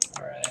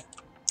 Alright,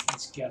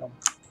 let's get him.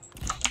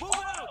 Move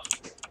out!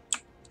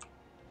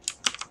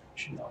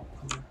 Should know.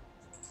 Come here.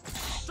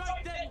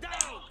 Strike them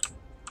down!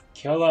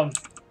 Kill him.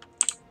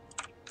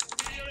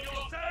 Heal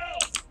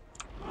yourselves!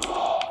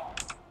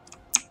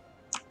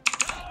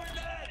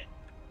 Cavalrymen!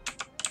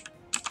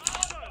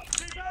 Armor,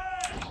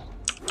 prepare!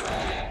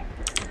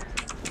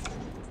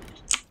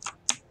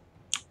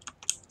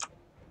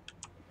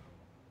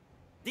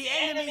 The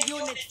enemy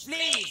unit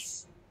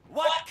flees!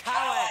 What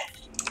coward!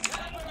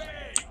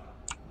 Cavalry!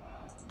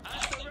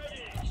 At the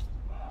ready!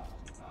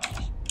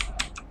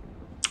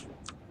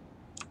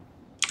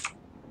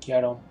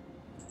 Get him.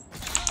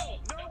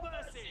 No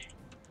mercy!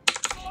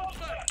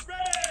 Armor,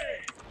 ready!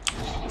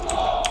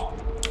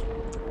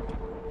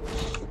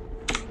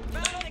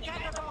 Mount the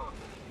catapult!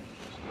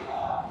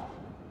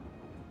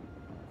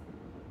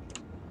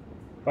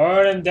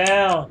 Burn him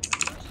down.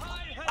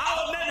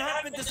 Our men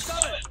have been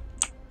discovered!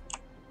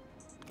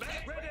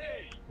 Make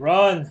ready!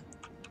 Run.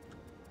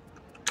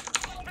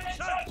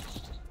 Attention!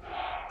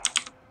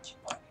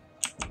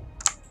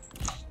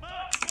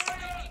 March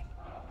warriors!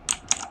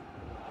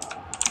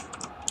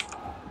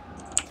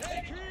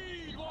 Take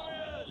heed,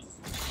 warriors!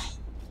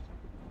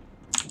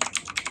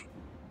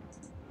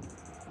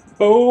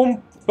 Boom,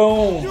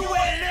 boom. You will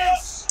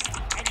live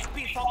and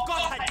be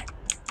forgotten!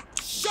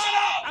 Shut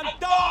up and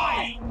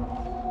die!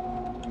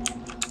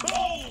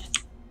 Move!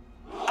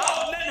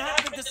 Our men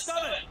have been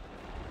discovered!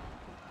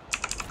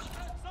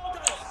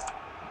 Soldiers!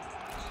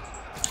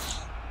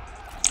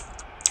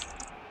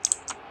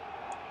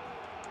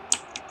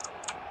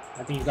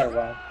 I think you gotta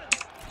run.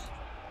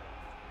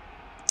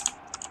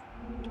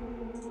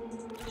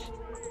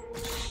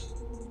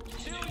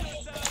 Shield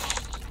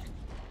yourselves!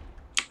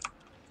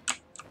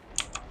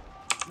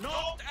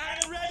 Knocked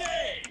and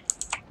ready!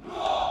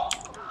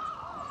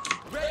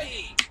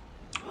 Ready!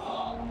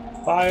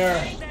 Fire.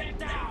 Them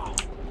down!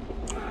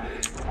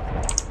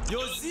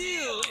 Your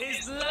zeal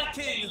is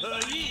lacking,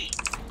 Hurley!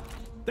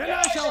 Then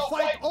I shall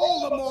fight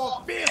all the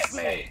more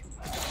fiercely!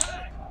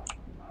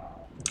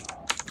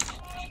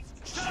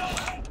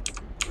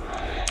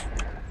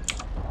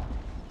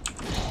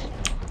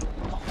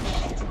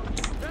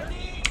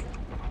 Ready!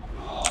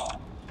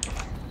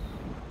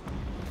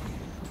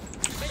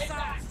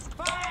 Missiles!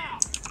 Fire!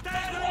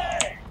 Stand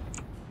ready!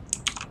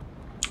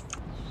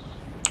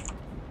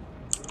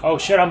 Oh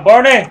shit, I'm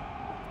burning.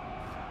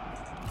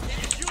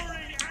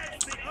 Enduring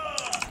as the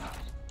earth!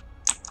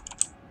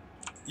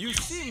 You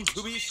seem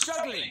to be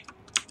struggling.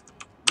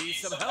 Need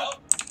some help?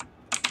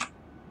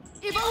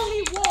 If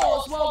only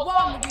wars were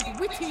won with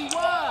witty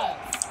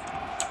words.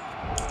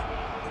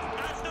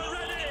 At the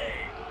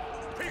ready!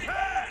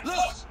 Prepare!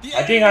 Look! The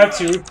I think I have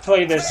to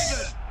replay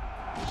this.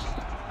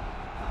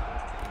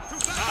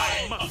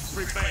 I must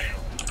prevail!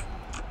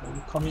 Are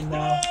you coming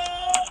now?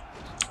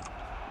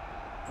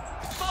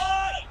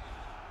 Fight!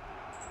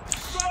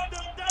 Strike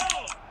them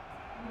down!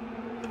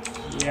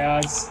 Yeah,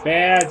 it's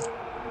bad.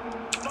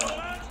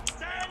 Bowman,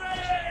 stand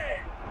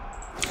ready!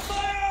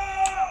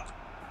 Fire!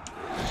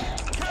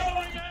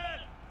 Cavalrymen!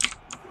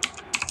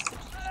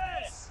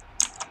 Yes!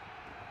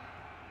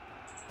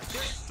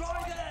 Destroy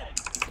them!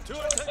 To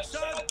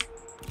attention!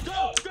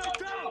 Go, go,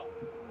 go!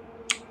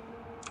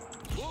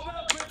 Move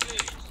out quickly!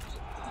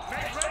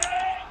 Make ready!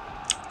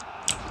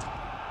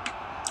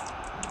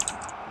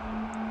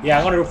 Yeah,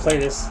 I'm gonna replay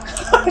this.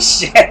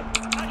 Shit!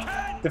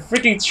 Attack! The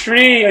freaking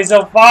tree is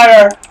on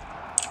fire!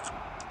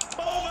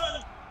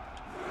 Bowman!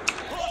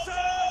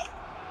 Horses!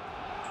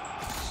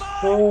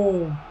 Fire!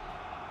 Boom!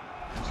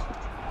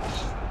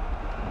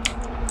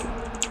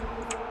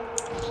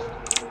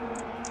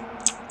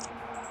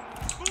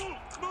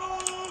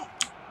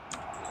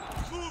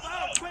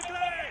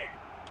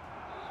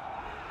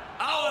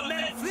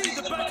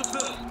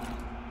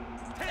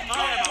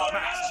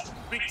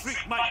 retreat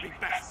might be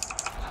best.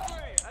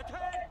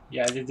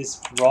 Yeah, I did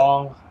this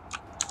wrong.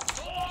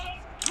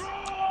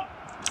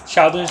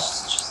 Sheldon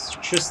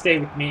should stay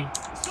with me.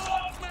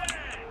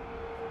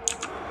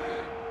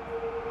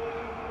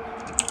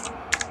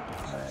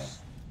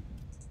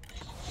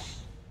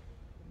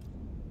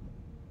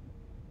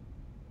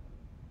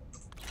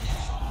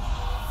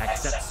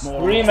 Accept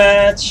small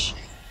Rematch!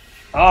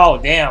 Oh,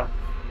 damn.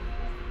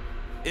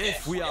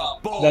 If we are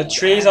bold The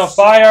tree's and on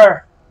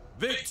fire!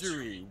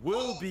 victory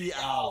will be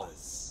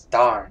ours.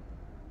 Darn.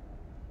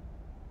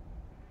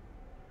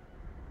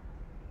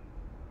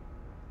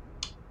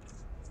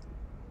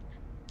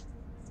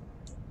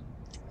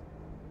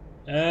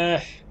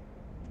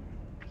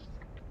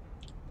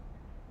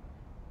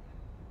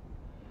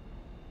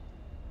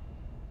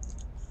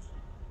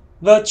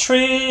 The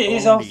tree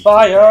is on Only through their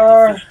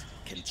fire! defeat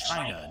can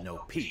China know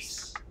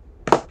peace.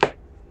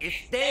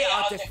 If they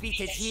are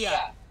defeated here,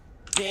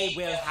 they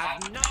will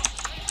have no.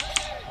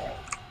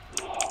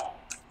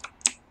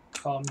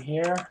 Come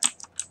here.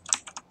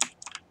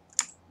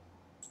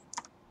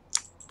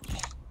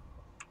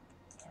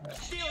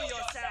 Steel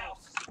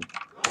yourselves.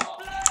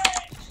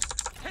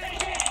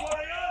 Take heed,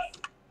 warriors!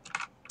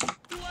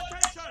 To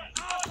attention,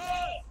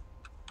 archers!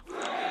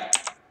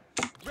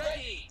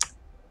 Ready.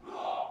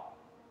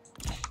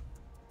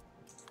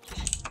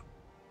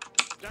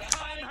 The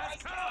time has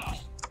come!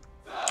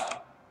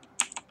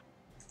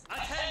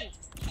 Attend.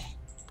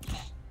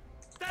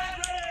 Stand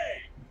ready!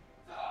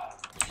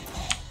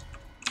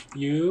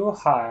 You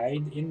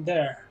hide in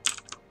there.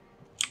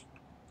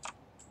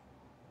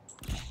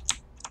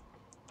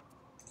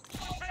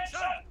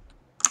 Attention!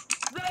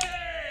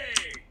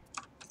 Ready!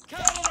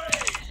 Cavalry!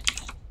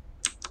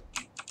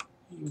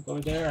 You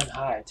go there and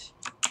hide.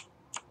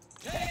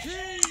 Take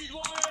heed,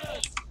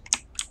 warriors!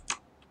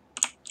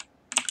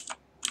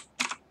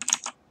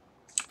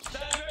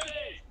 Stand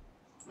ready!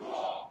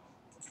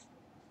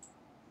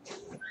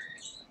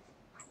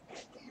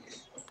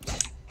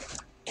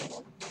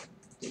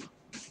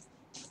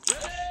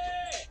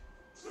 Ready!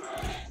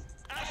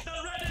 At the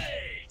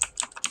ready!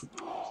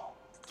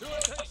 To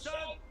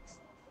attention!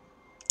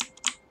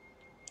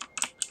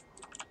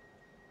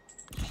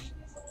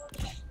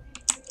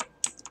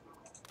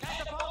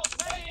 Catapults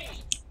ready.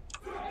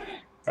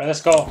 Alright,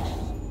 let's go.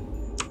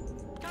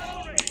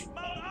 Cavalry,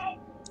 mount up!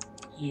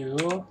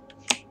 You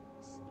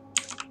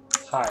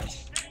hide.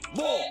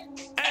 More.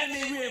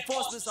 Enemy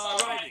reinforcements are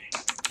arriving.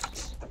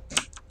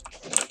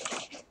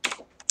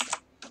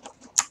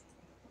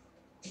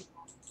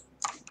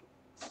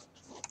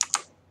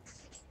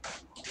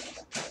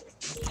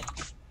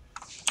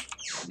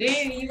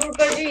 내일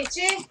이불까지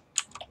있지?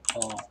 어.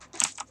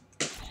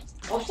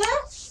 없어?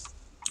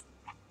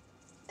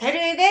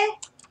 데려야 돼?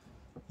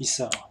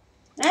 있어.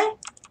 에?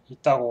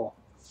 있다고.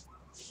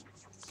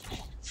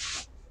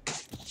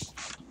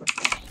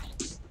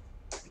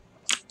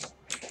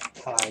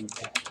 hide.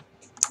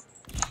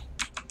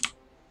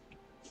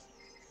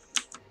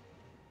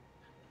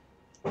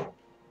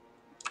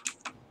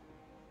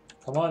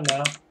 Come on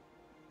now.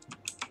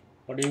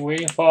 What are you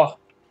waiting for?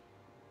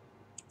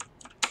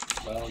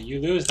 Well, you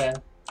lose then.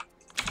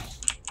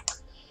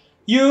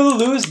 You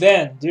lose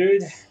then,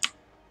 dude.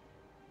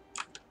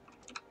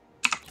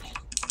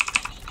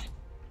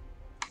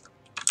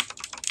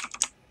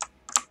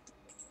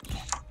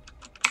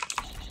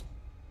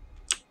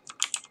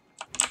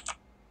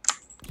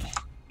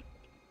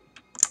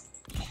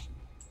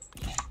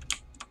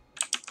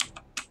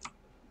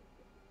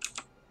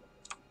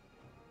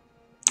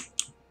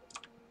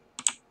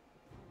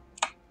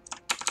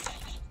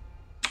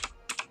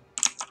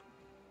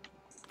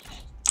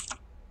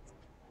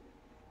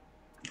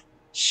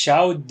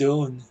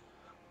 Shout-down.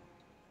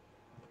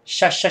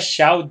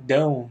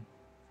 Shout-down.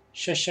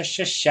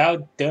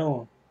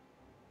 Shout-down.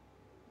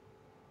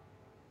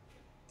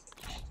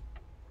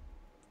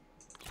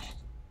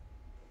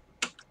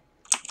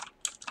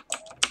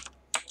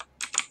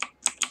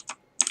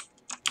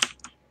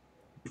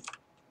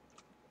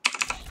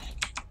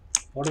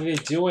 What are they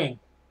doing?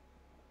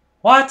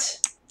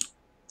 What?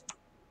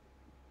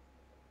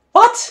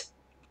 What?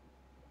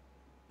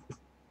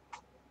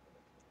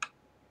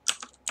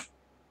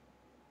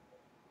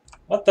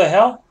 What the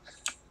hell?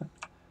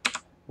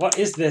 What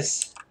is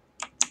this?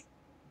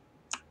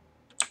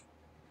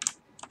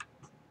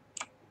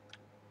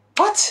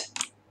 What?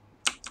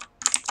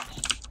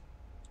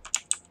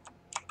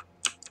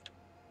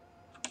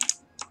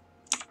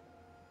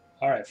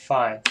 Alright,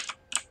 fine.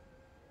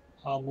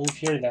 I'll move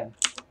here then.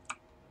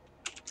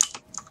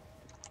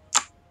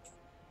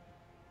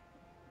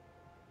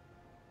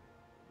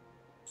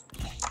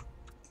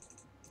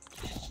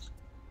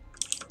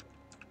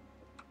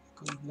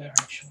 Go there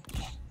actually.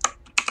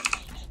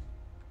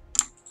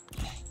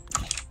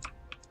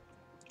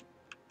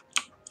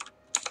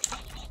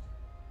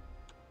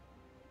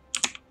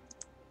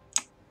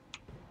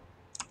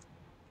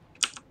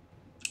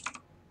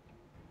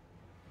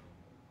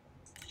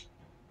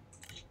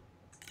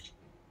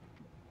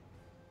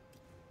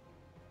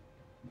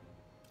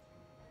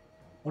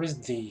 What is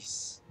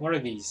these? What are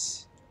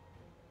these?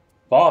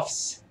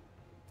 Buffs.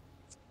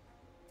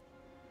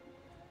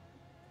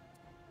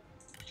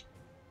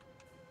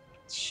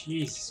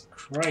 Jesus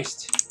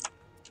Christ.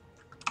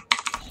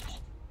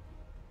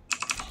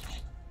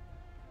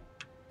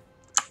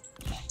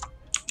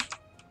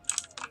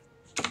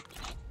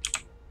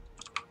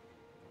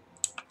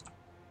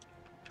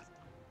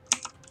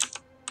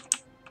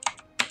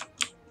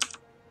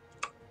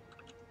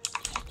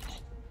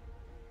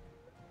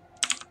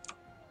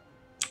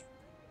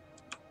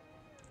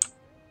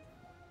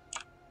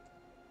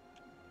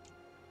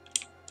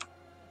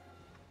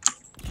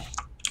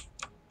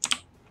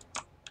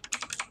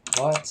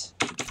 What?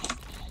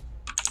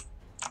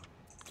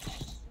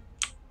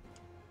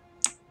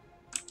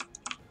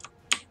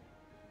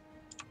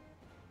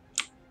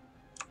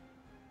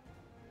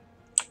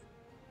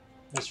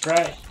 That's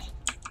right,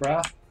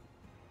 bruh.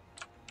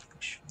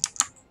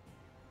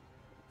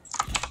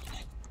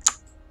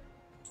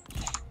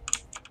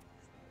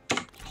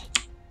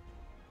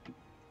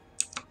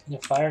 Can you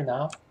fire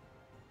now?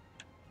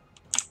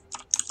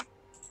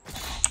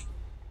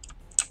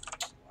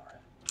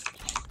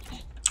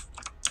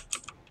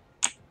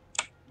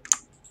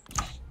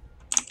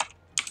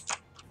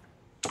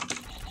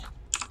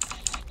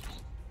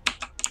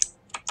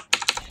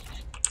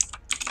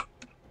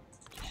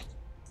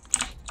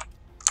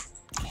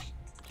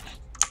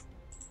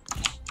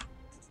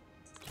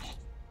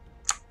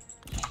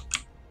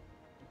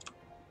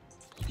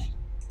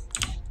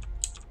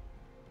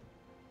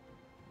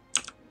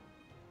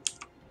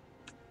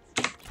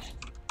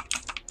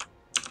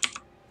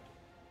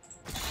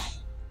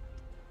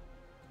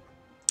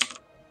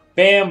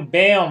 Bam,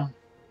 bam.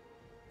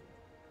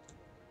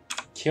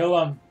 Kill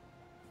them.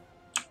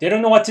 They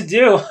don't know what to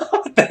do.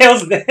 What the hell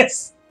is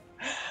this?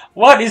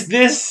 What is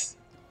this?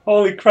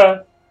 Holy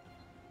crap.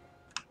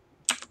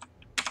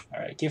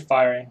 Alright, keep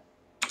firing.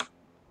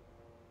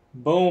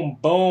 Boom,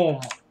 boom.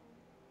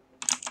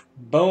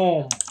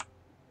 Boom.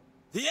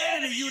 The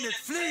enemy unit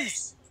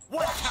flees!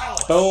 What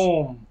cowards!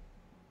 Boom.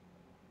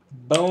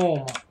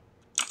 Boom.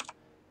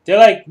 They're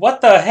like,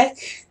 what the heck?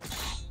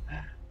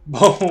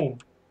 Boom.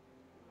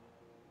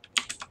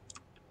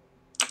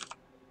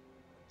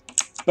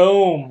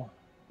 Boom.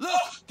 Look!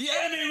 The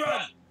enemy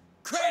run!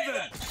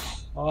 Craven!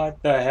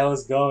 What the hell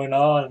is going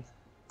on?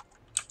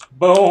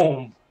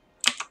 Boom.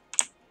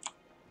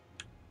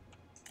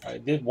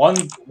 Alright, did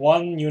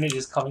one unit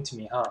is coming to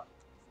me, huh?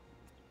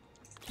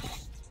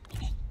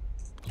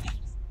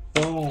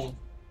 Boom.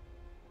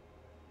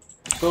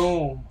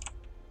 Boom.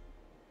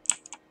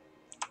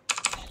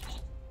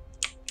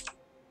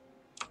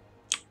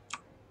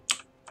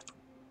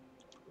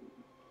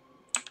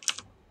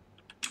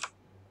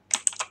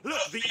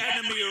 Look, the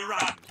enemy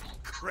run!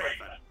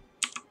 Craven!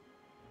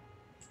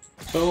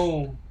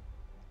 Boom.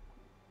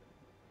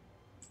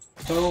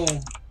 Boom.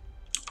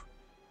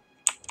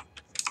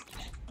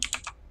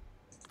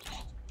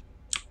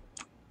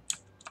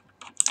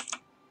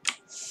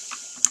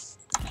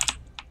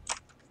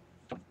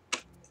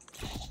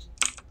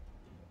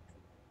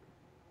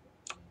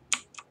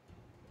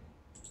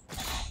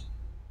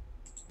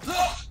 Look!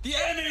 The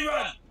enemy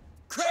run!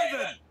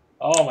 Craven!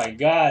 Oh my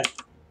god.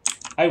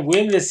 I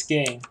win this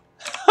game.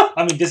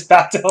 I mean this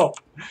battle.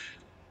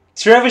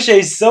 Trebuchet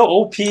is so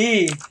OP.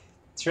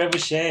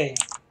 Trebuchet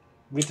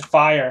with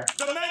fire.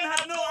 The men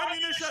have no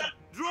ammunition!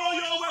 Draw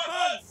your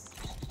weapons!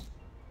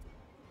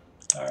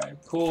 Alright,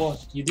 cool.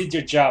 You did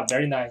your job.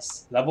 Very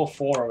nice. Level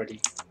 4 already.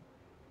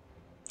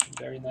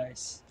 Very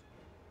nice.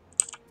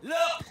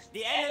 Look!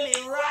 The enemy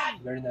run!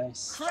 Very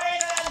nice.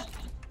 Craven!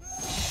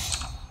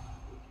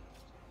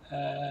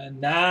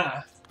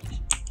 Nah.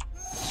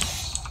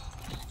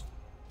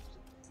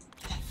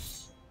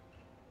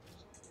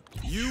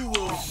 You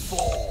will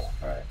fall!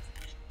 Alright.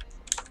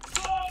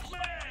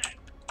 Swordsman!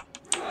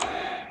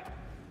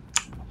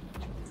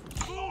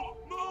 Move!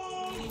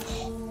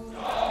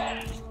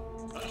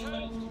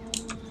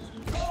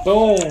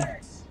 Boom!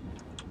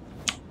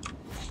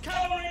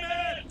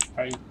 Cavalrymen!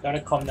 Alright, you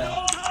gotta come now.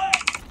 Hold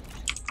tight!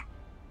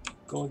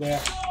 Go there.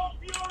 Go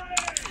fury!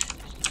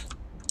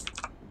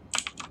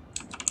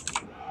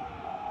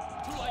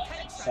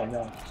 Oh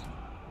no.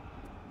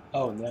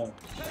 Oh no.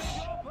 Take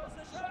your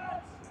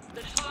positions!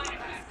 The time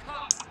has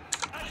come!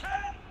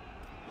 Attack!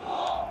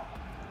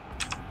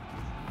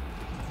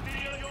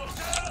 Steel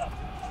yourself!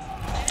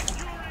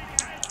 Enduring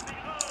as the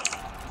earth!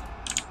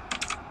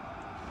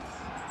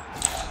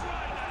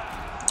 Strike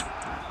now!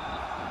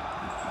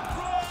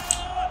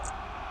 Run!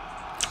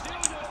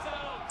 Steel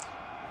yourselves!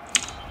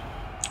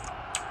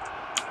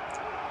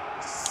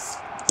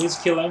 Please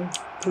kill him.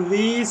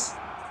 Please.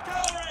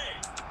 Cavalry!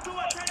 To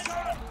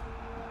attention!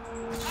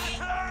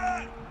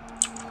 Attack!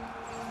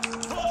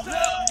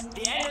 Look!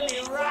 The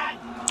enemy run!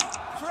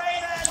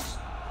 Craven!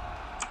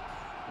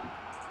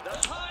 The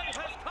time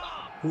has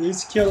come!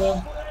 Please kill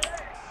him. For the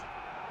next!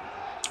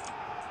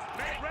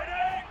 Make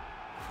ready!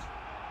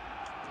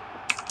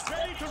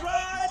 Ready to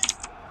ride!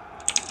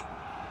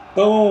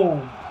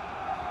 Boom.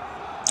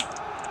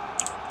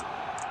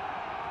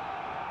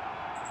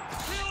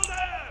 Kill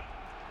them!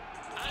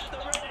 At the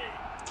ready!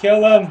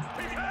 Kill him.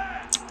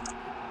 Prepare!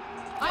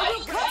 I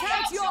will cut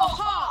out your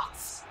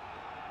hearts!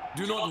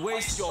 Do not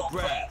waste your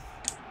breath.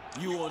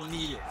 You will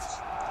need it.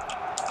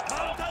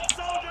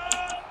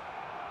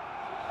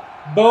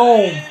 Boom.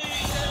 Enemy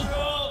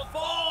general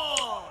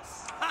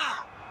falls.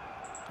 Ha!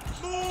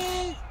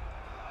 Move!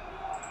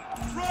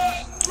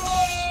 Run!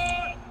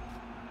 Run!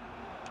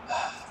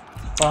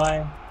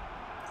 Fine.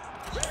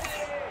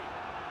 Ready!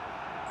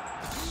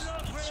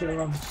 Kill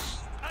him.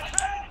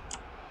 Attack!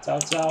 Cao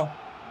Cao.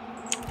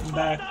 Come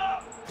back.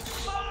 Stop!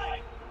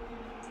 Fight!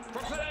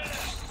 Prepare!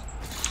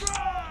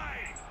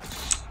 Strike!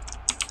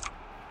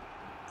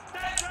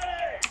 Stand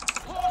ready!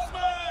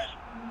 Horsemen!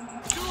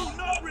 Do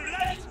not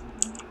relent!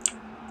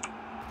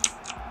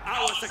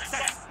 Our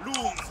success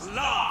looms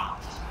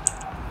large!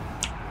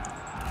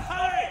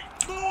 Hurry!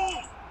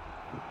 Move!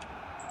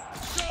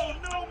 Show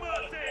no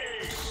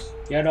mercy!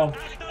 Get him. At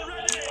the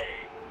ready!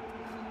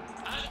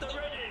 At the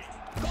ready!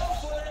 Go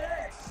for the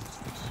next!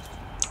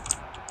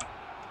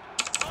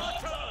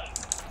 Archers!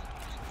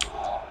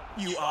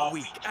 You are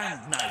weak and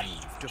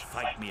naive to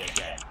fight me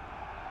again.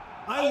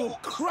 I will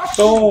crush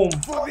Boom. you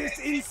for this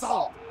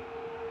insult.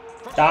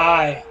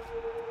 Die.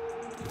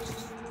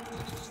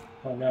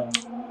 Oh no.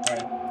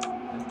 Alright.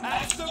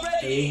 At the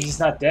ready. He's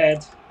not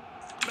dead.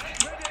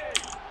 Make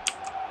ready!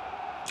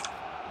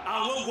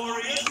 Our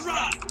warriors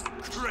run!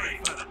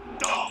 Craven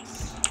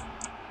dogs!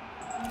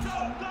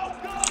 Go, go,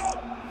 go!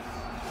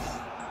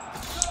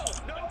 Go,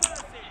 no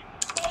mercy!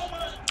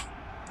 Bowman!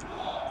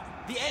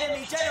 The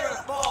enemy general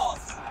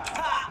falls.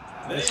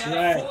 Ha! That's They have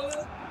right.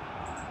 fallen.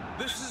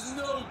 This is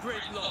no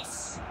great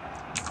loss.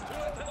 To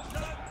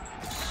attention!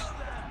 Kill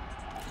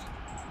them!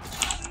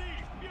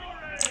 Unleash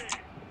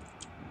fury!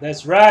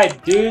 That's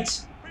right,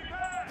 dudes.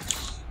 Prepare!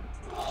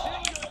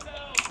 Heal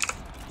yourselves!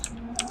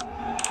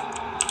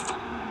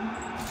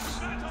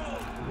 Battle!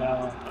 No.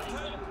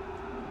 Attention!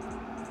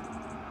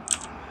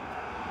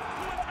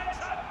 To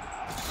attention!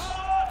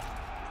 Forward!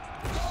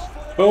 Go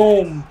for the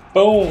Boom.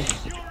 Boom.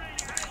 fury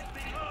has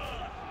begun!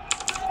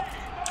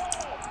 Ready,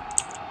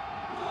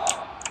 go!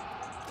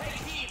 Take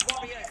heed,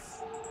 warriors.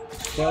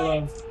 Kill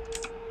him.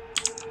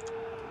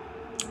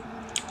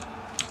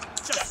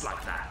 Just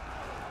like that.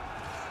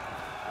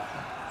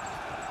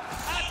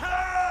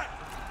 Attack!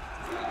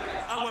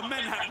 Our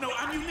men have no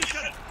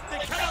ammunition! They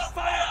cannot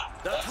fire!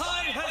 The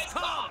time has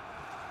come.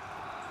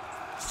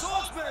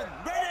 Swordsman,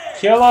 ready.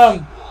 Kill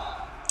him.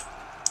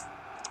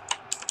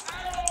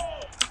 Arrow!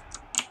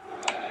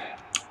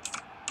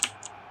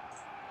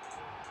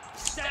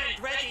 Stand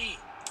ready.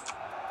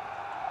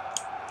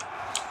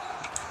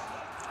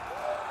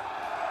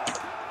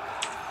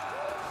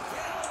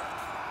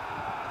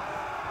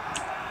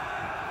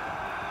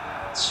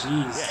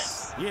 Jeez.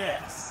 Yes,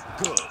 yes,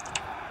 good.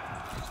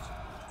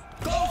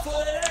 Go for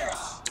the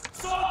next!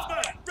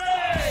 Swordsman,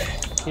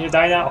 ready! Can you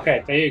die now?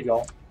 Okay, there you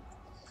go.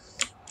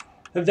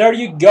 There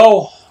you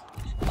go.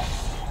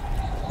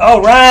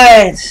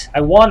 Alright!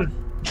 I won.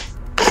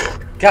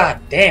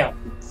 God damn.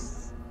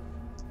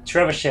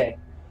 Trebuchet.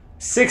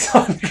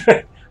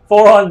 600.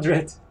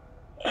 400.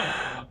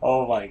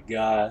 Oh my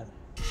god.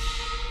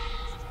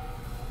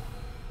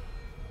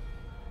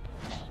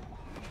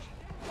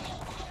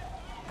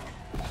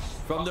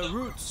 From the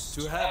roots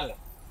to heaven,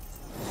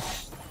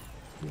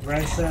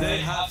 Ransom. they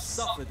have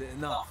suffered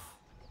enough.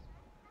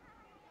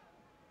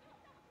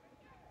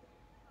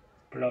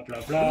 Blah blah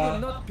We will blah.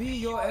 not be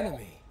your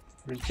enemy.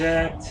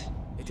 Reject.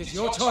 It is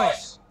your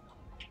choice.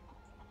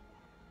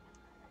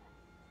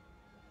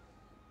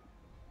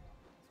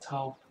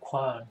 Tao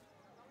Quan.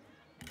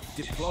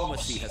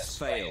 Diplomacy has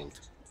failed.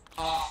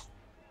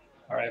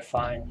 Alright,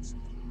 fine.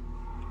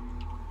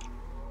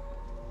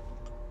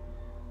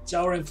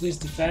 Jiaoren, please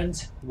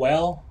defend.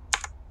 Well.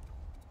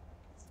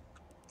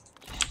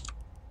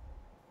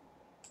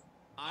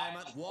 I'm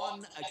at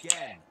one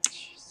again.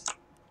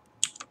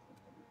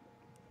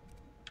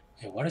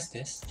 Hey, what is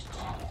this?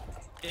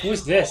 Who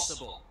is this?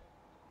 Impossible.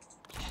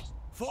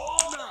 For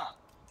honor,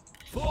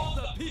 for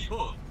the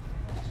people.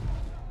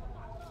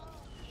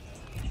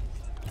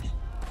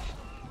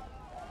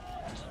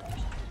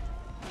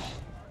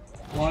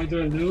 Why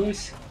do I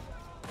lose?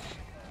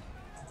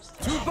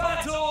 To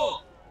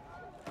battle!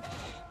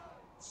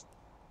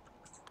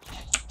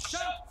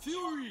 Shout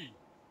fury!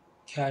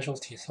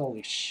 Casualties,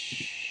 holy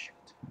shit.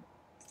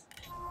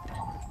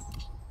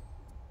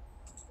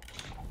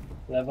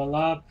 Level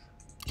up.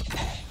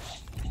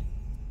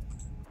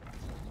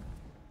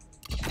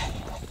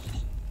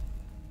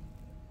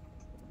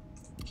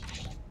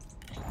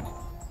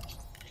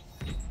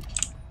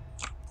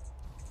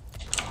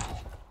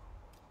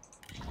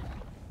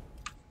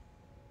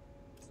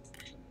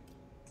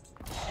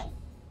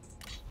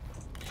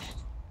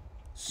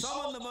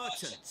 Summon the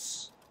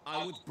merchants.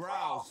 I would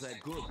browse their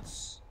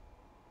goods.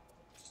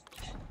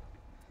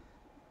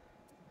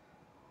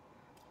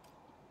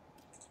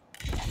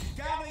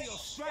 Gather your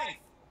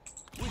strength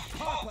with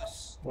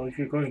purpose. Well, if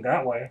you're going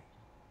that way.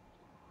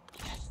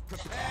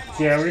 Prepare my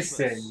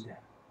Garrison. chambers.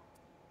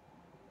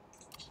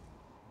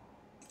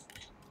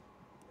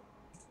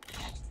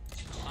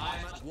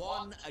 I'm at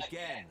one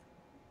again.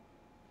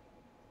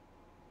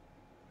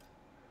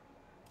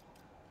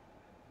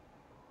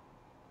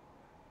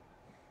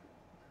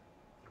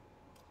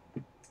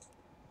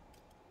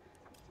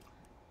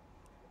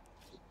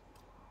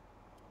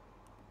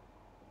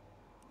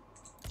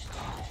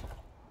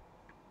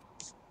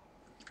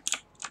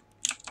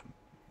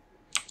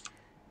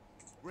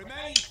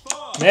 Remain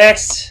firm.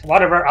 Next,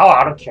 whatever. Oh,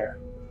 I don't care.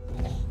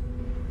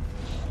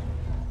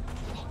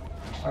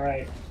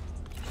 Alright.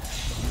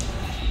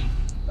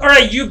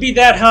 Alright, you be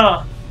that,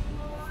 huh?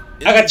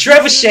 I got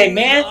trebuchet,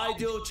 man.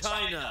 Ideal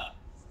China.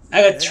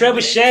 I got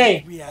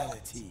trebuchet.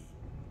 Reality.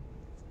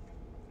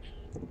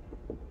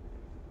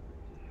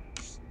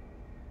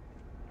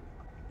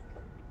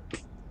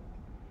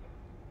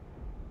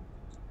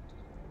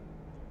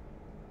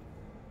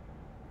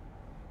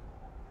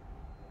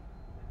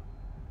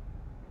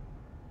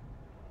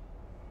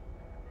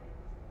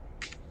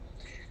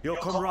 Your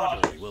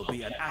camaraderie will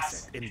be an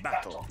asset in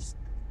battle.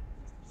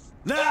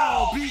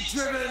 Now be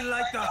driven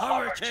like the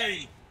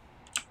hurricane.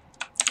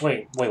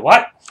 Wait,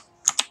 what?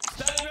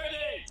 Stand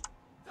ready!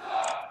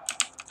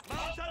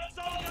 Mounted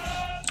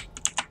soldiers!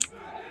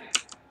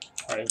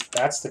 Alright, if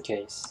that's the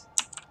case.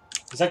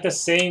 It's like the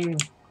same...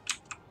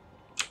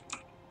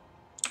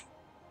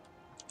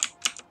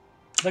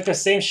 It's like the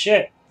same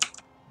shit.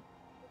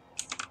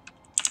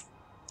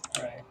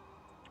 Alright.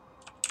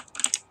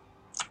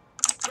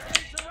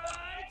 Ready to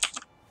ride?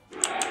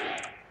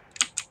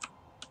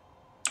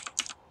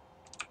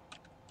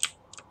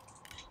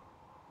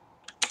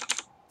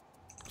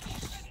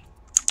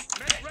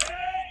 Make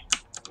ready!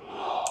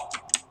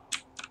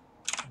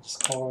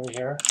 Just come over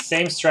here.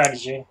 Same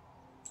strategy.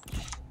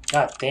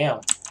 God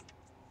damn.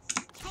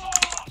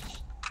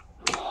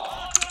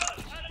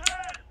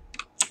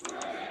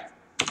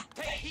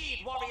 Take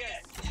heed,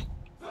 warriors.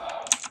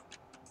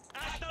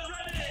 At the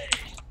ready!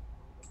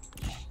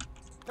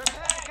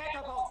 Prepare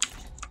catapult.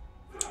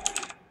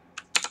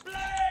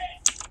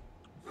 Blaze!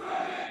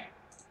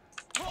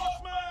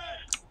 Horsemen!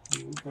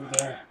 You go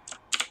there.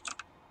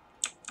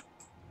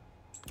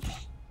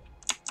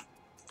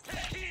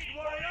 Take heed,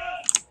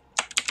 warriors!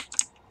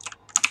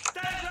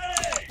 Stand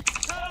ready!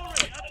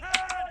 Cavalry,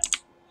 attack!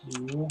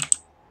 You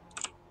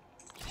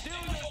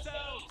Still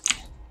yourselves!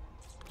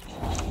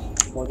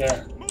 go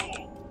there.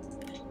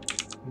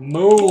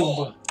 Move!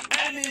 Move!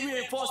 Enemy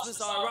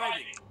reinforcements are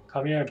arriving.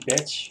 Come here,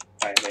 bitch.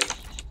 Alright, wait.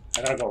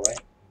 I gotta go, right?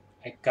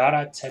 I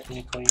gotta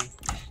technically...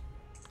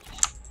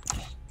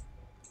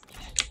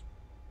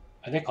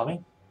 Are they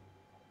coming?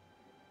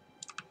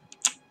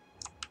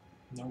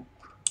 Nope.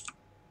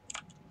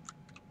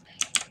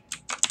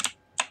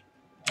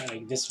 Alright,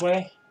 like this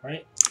way,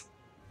 right?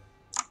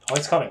 Oh,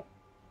 it's coming.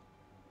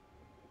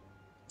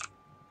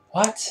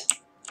 What?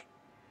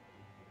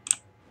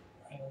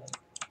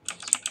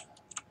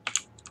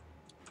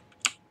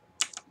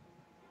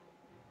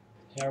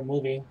 They're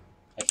moving,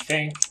 I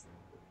think.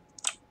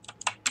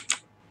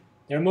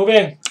 They're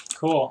moving!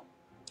 Cool.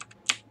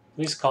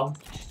 Please come.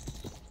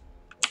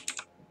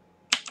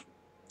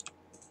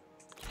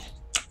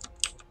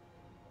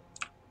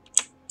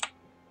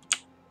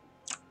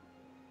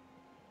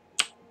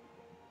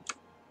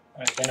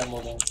 Alright, then I'm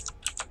moving.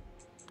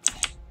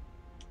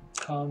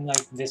 Come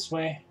like this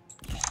way.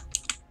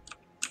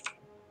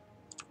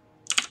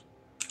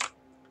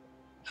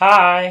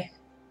 Hi!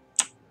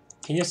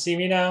 Can you see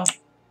me now?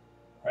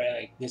 Alright,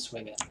 like this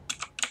way then.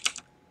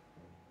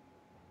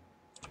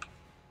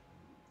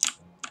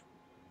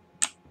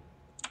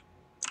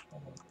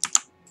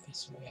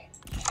 This way.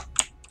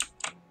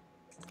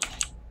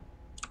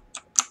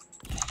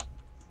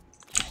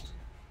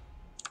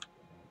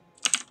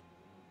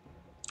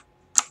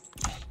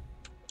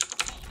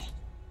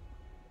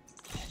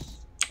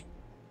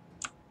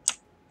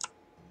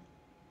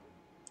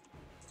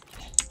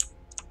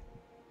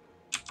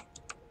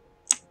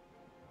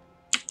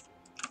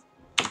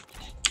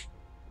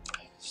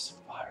 Just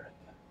fire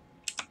at them.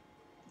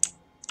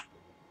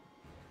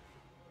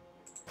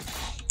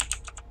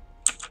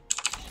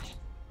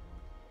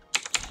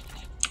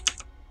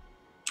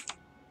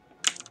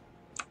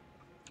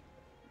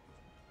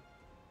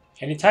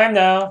 Anytime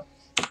now.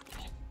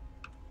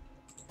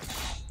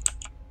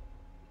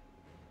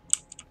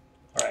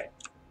 Alright.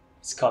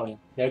 It's coming.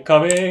 They're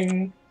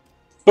coming.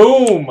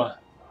 Boom!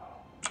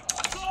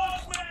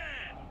 Swordsman!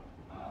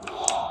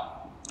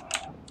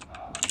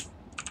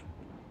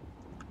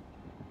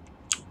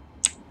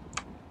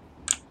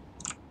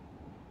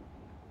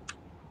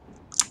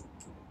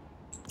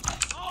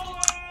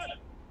 Onward!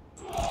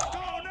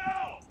 Go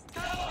now!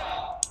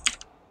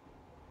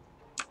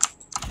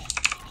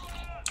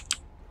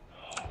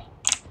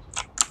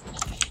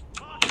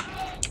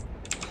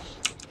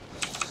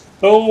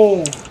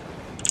 Boom!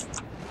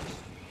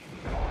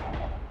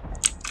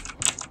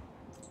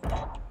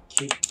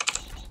 Keep.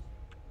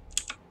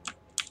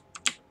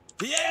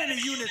 The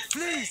enemy unit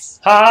flees.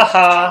 Ha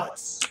ha!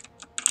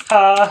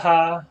 Ha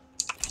ha!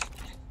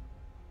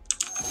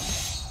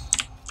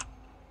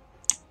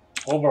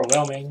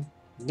 Overwhelming.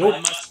 I Nope.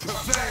 must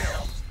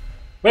prevail.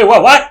 Wait,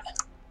 what?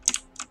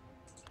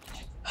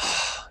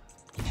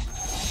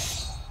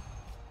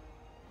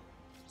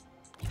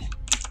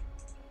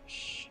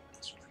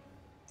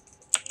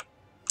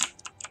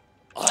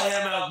 I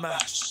am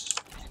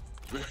outmatched.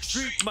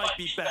 Retreat might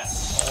be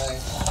best.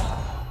 Alright.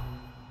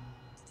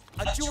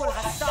 A duel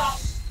has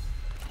started.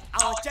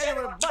 Our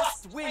general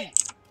must win.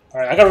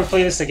 Alright, I gotta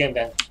replay this again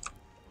then.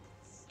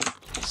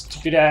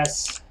 Stupid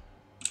ass.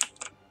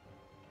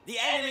 The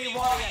enemy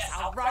warriors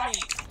are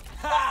running.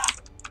 Ha!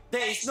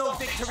 There is no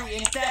victory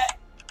in death.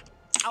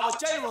 Our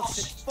generals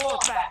should fall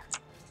back.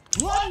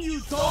 Run, you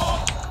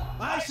dog!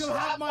 I shall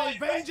have my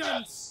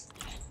vengeance!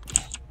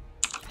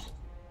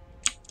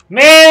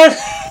 Man!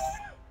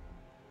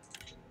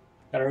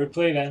 Gotta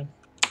replay then.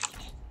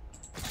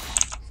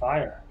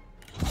 Fire.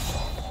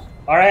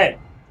 Alright.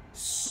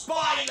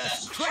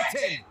 Spineless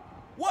cretin!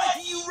 Why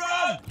do you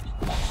run?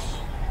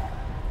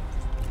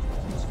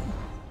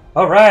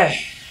 Alright.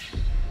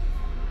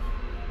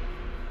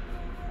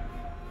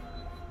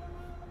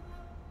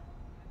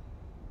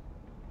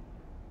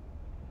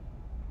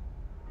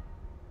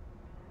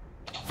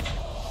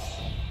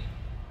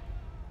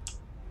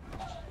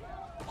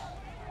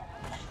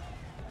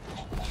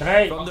 Can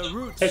I From the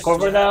roots take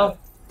over now?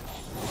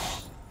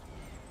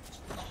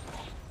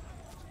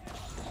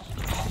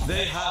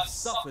 They have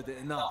suffered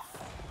enough.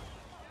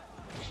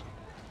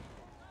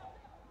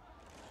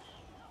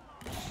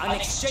 An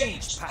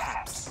exchange,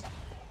 perhaps.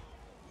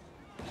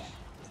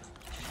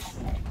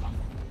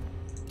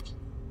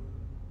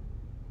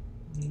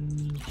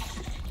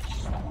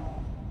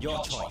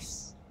 Your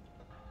choice.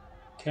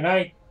 Can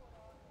I?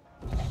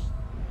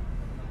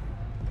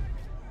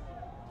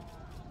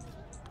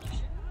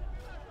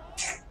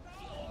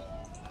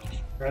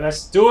 Alright,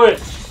 let's do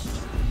it.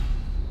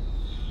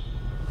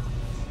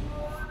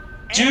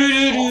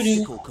 Any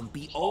obstacle can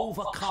be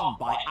overcome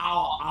by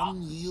our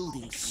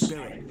unyielding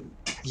spirit.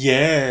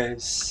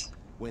 Yes.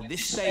 When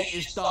this day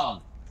is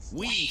done,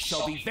 we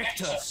shall be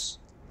victors.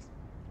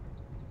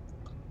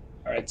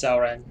 Alright,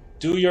 Zaoran,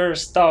 do your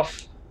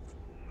stuff.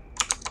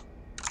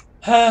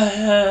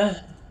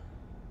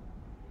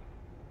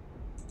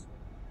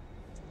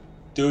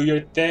 Do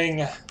your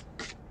thing.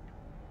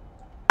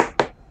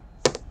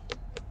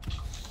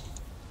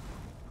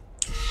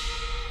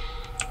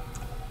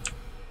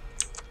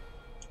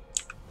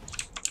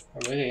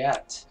 Where are they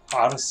at? Oh,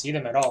 I don't see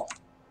them at all.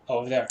 Oh,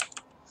 over there.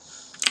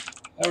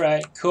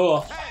 Alright,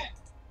 cool.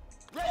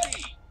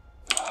 Ready.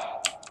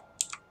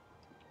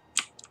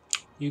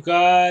 You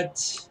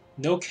got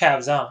no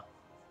cabs, huh?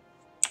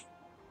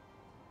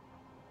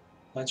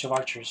 Bunch of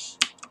archers.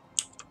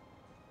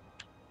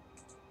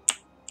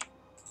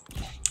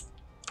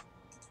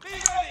 Be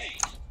ready.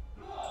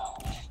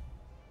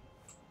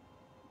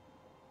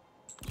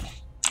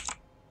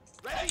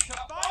 Ready to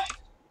fight.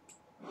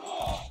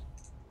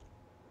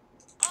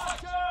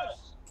 Archers.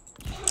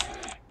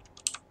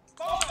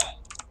 Bowmen,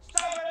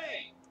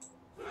 stay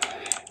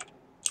ready.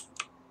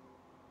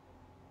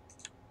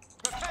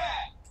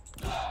 Prepare.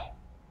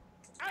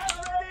 And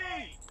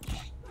ready.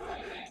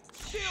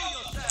 Steel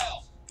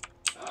yourselves.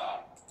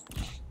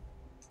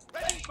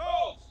 Ready,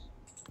 bows.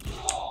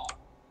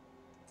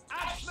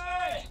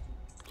 Axemen.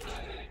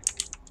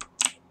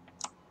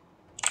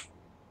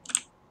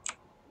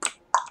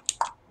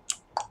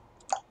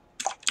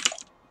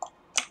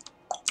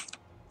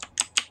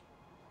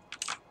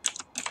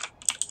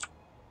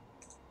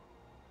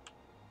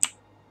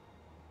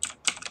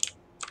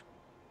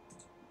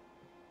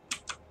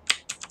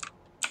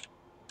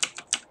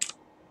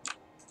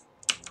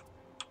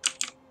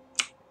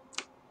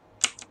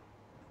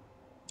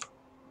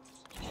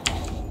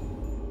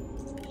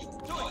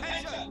 To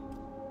attention.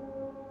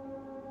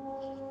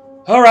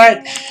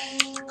 Alright.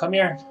 Come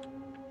here.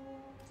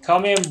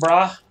 Come in,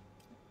 brah.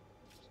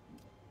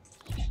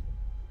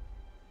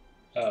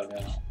 Oh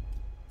no.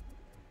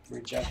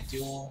 Reject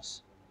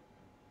duels.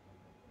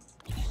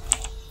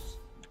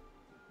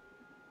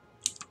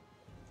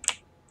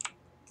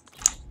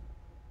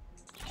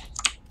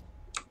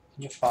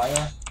 Can you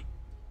fire?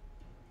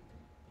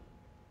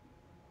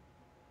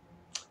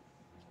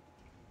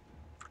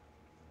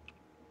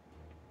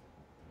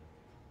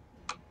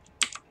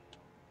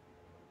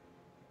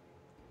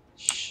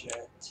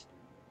 Shit.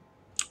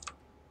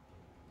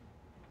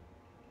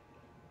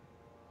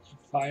 You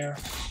fire.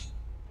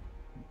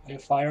 Are you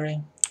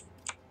firing?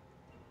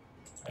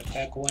 Right,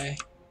 back away.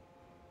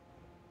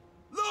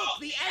 Look,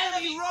 the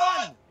enemy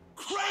run!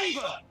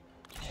 Craven!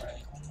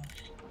 Alright, hold on.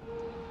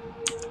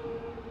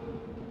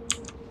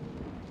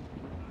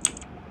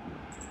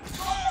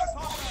 Fire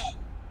upon them!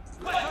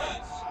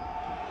 Weapons!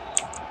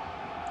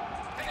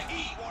 Take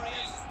heed,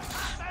 warriors!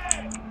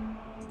 Stand!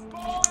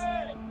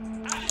 Forward!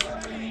 At your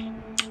ready!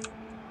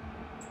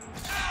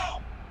 Now!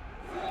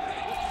 The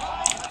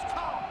time has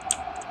come!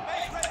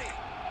 Make ready!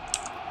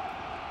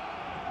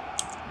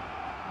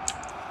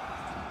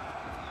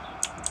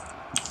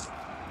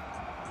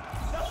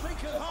 Nothing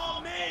can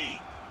harm me!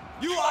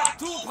 You are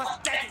too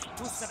pathetic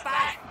to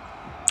survive!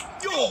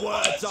 Your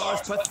words are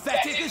as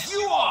pathetic as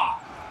you are!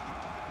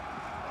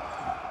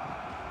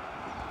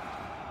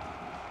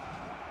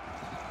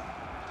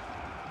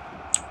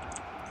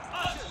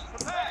 Archers,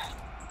 prepare!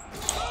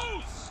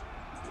 Loose!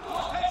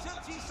 Attention,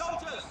 T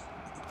soldiers!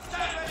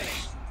 Stand ready!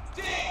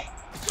 Dig!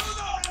 Do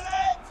not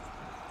relent!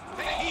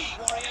 Take heed,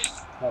 warriors!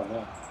 Oh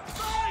no.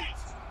 Fight!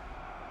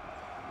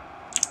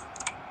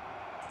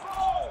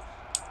 Roll!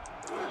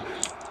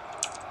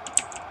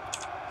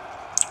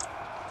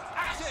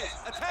 Axes,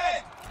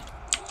 attend!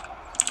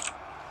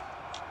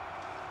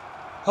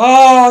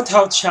 Oh,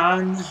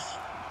 Tao-chan.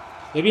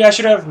 Maybe I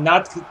should have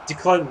not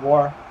declared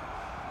war.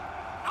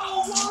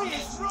 Our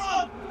warriors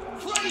run!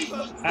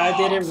 Craven I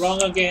did it dogs!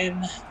 wrong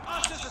again.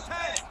 Archers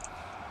attack!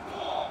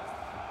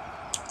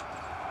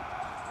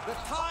 The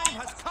time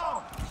has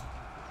come!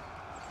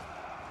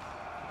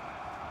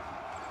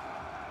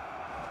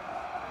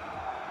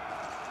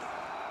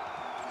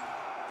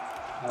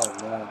 Oh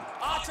no.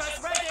 Archers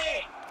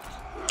ready!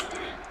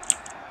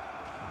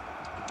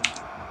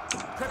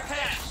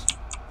 Prepare!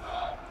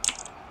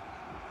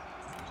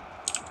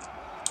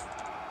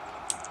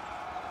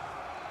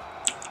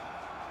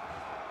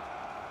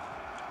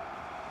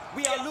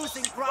 We are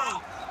losing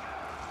ground!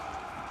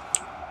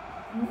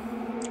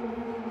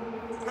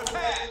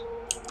 Prepare!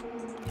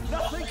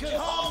 Nothing can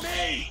harm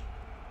me!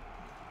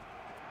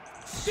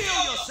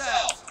 Steel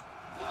yourselves!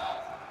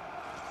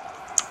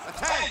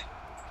 Attack!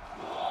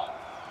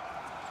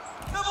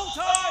 Double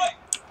time!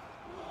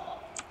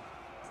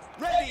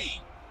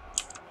 Ready!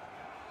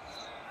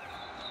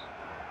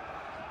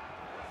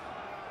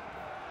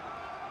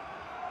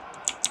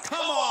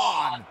 Come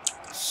on!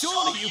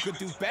 Surely you could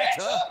do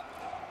better!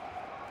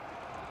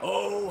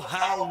 Oh,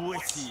 how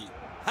witty!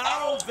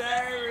 How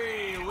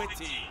very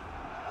witty!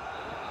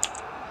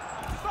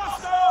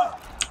 Faster!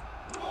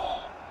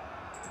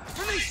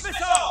 Release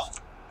missiles!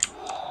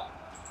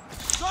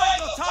 Strike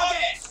your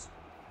targets!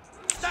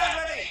 Stand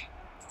ready!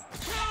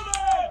 Kill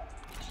them!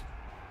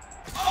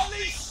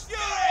 Unleash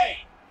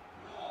fury!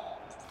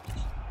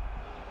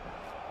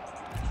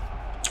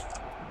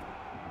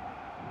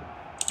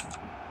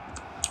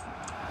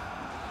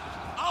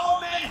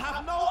 Our men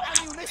have no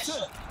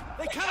ammunition!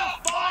 They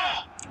cannot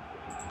fire!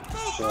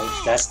 Well,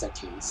 if that's the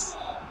case.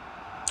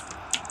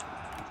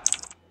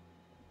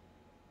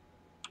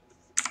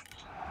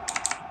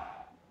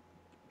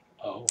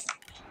 Oh.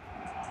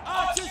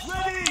 Archers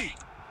ready!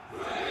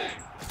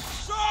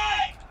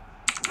 Strike!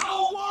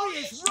 Our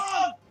warriors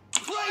run!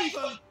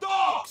 Craven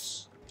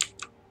dogs!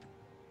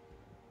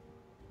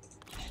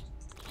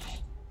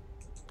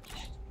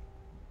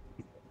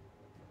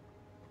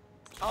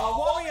 Our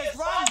warriors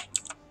run!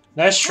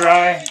 Nice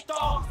try. Craven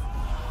dogs!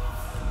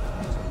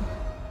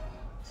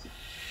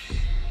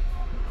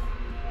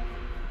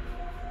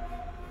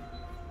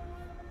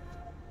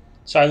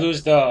 So I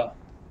lose the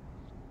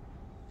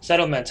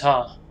settlement,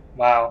 huh?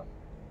 Wow.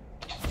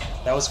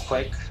 That was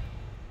quick.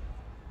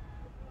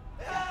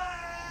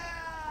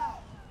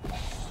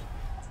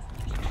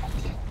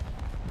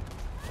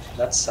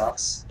 That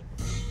sucks.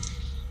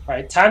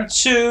 Alright, time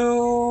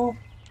to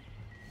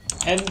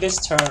end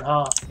this turn,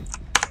 huh?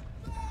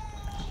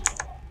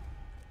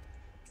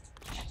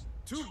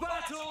 To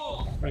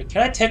battle! Alright,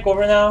 can I take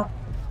over now?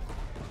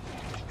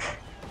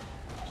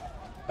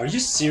 Are you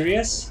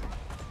serious?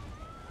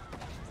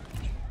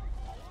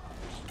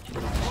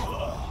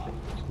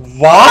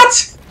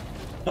 What?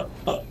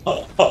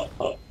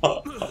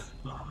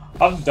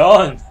 I'm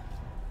done.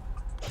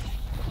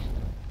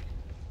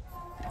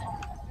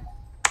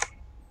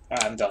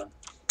 Alright, I'm done.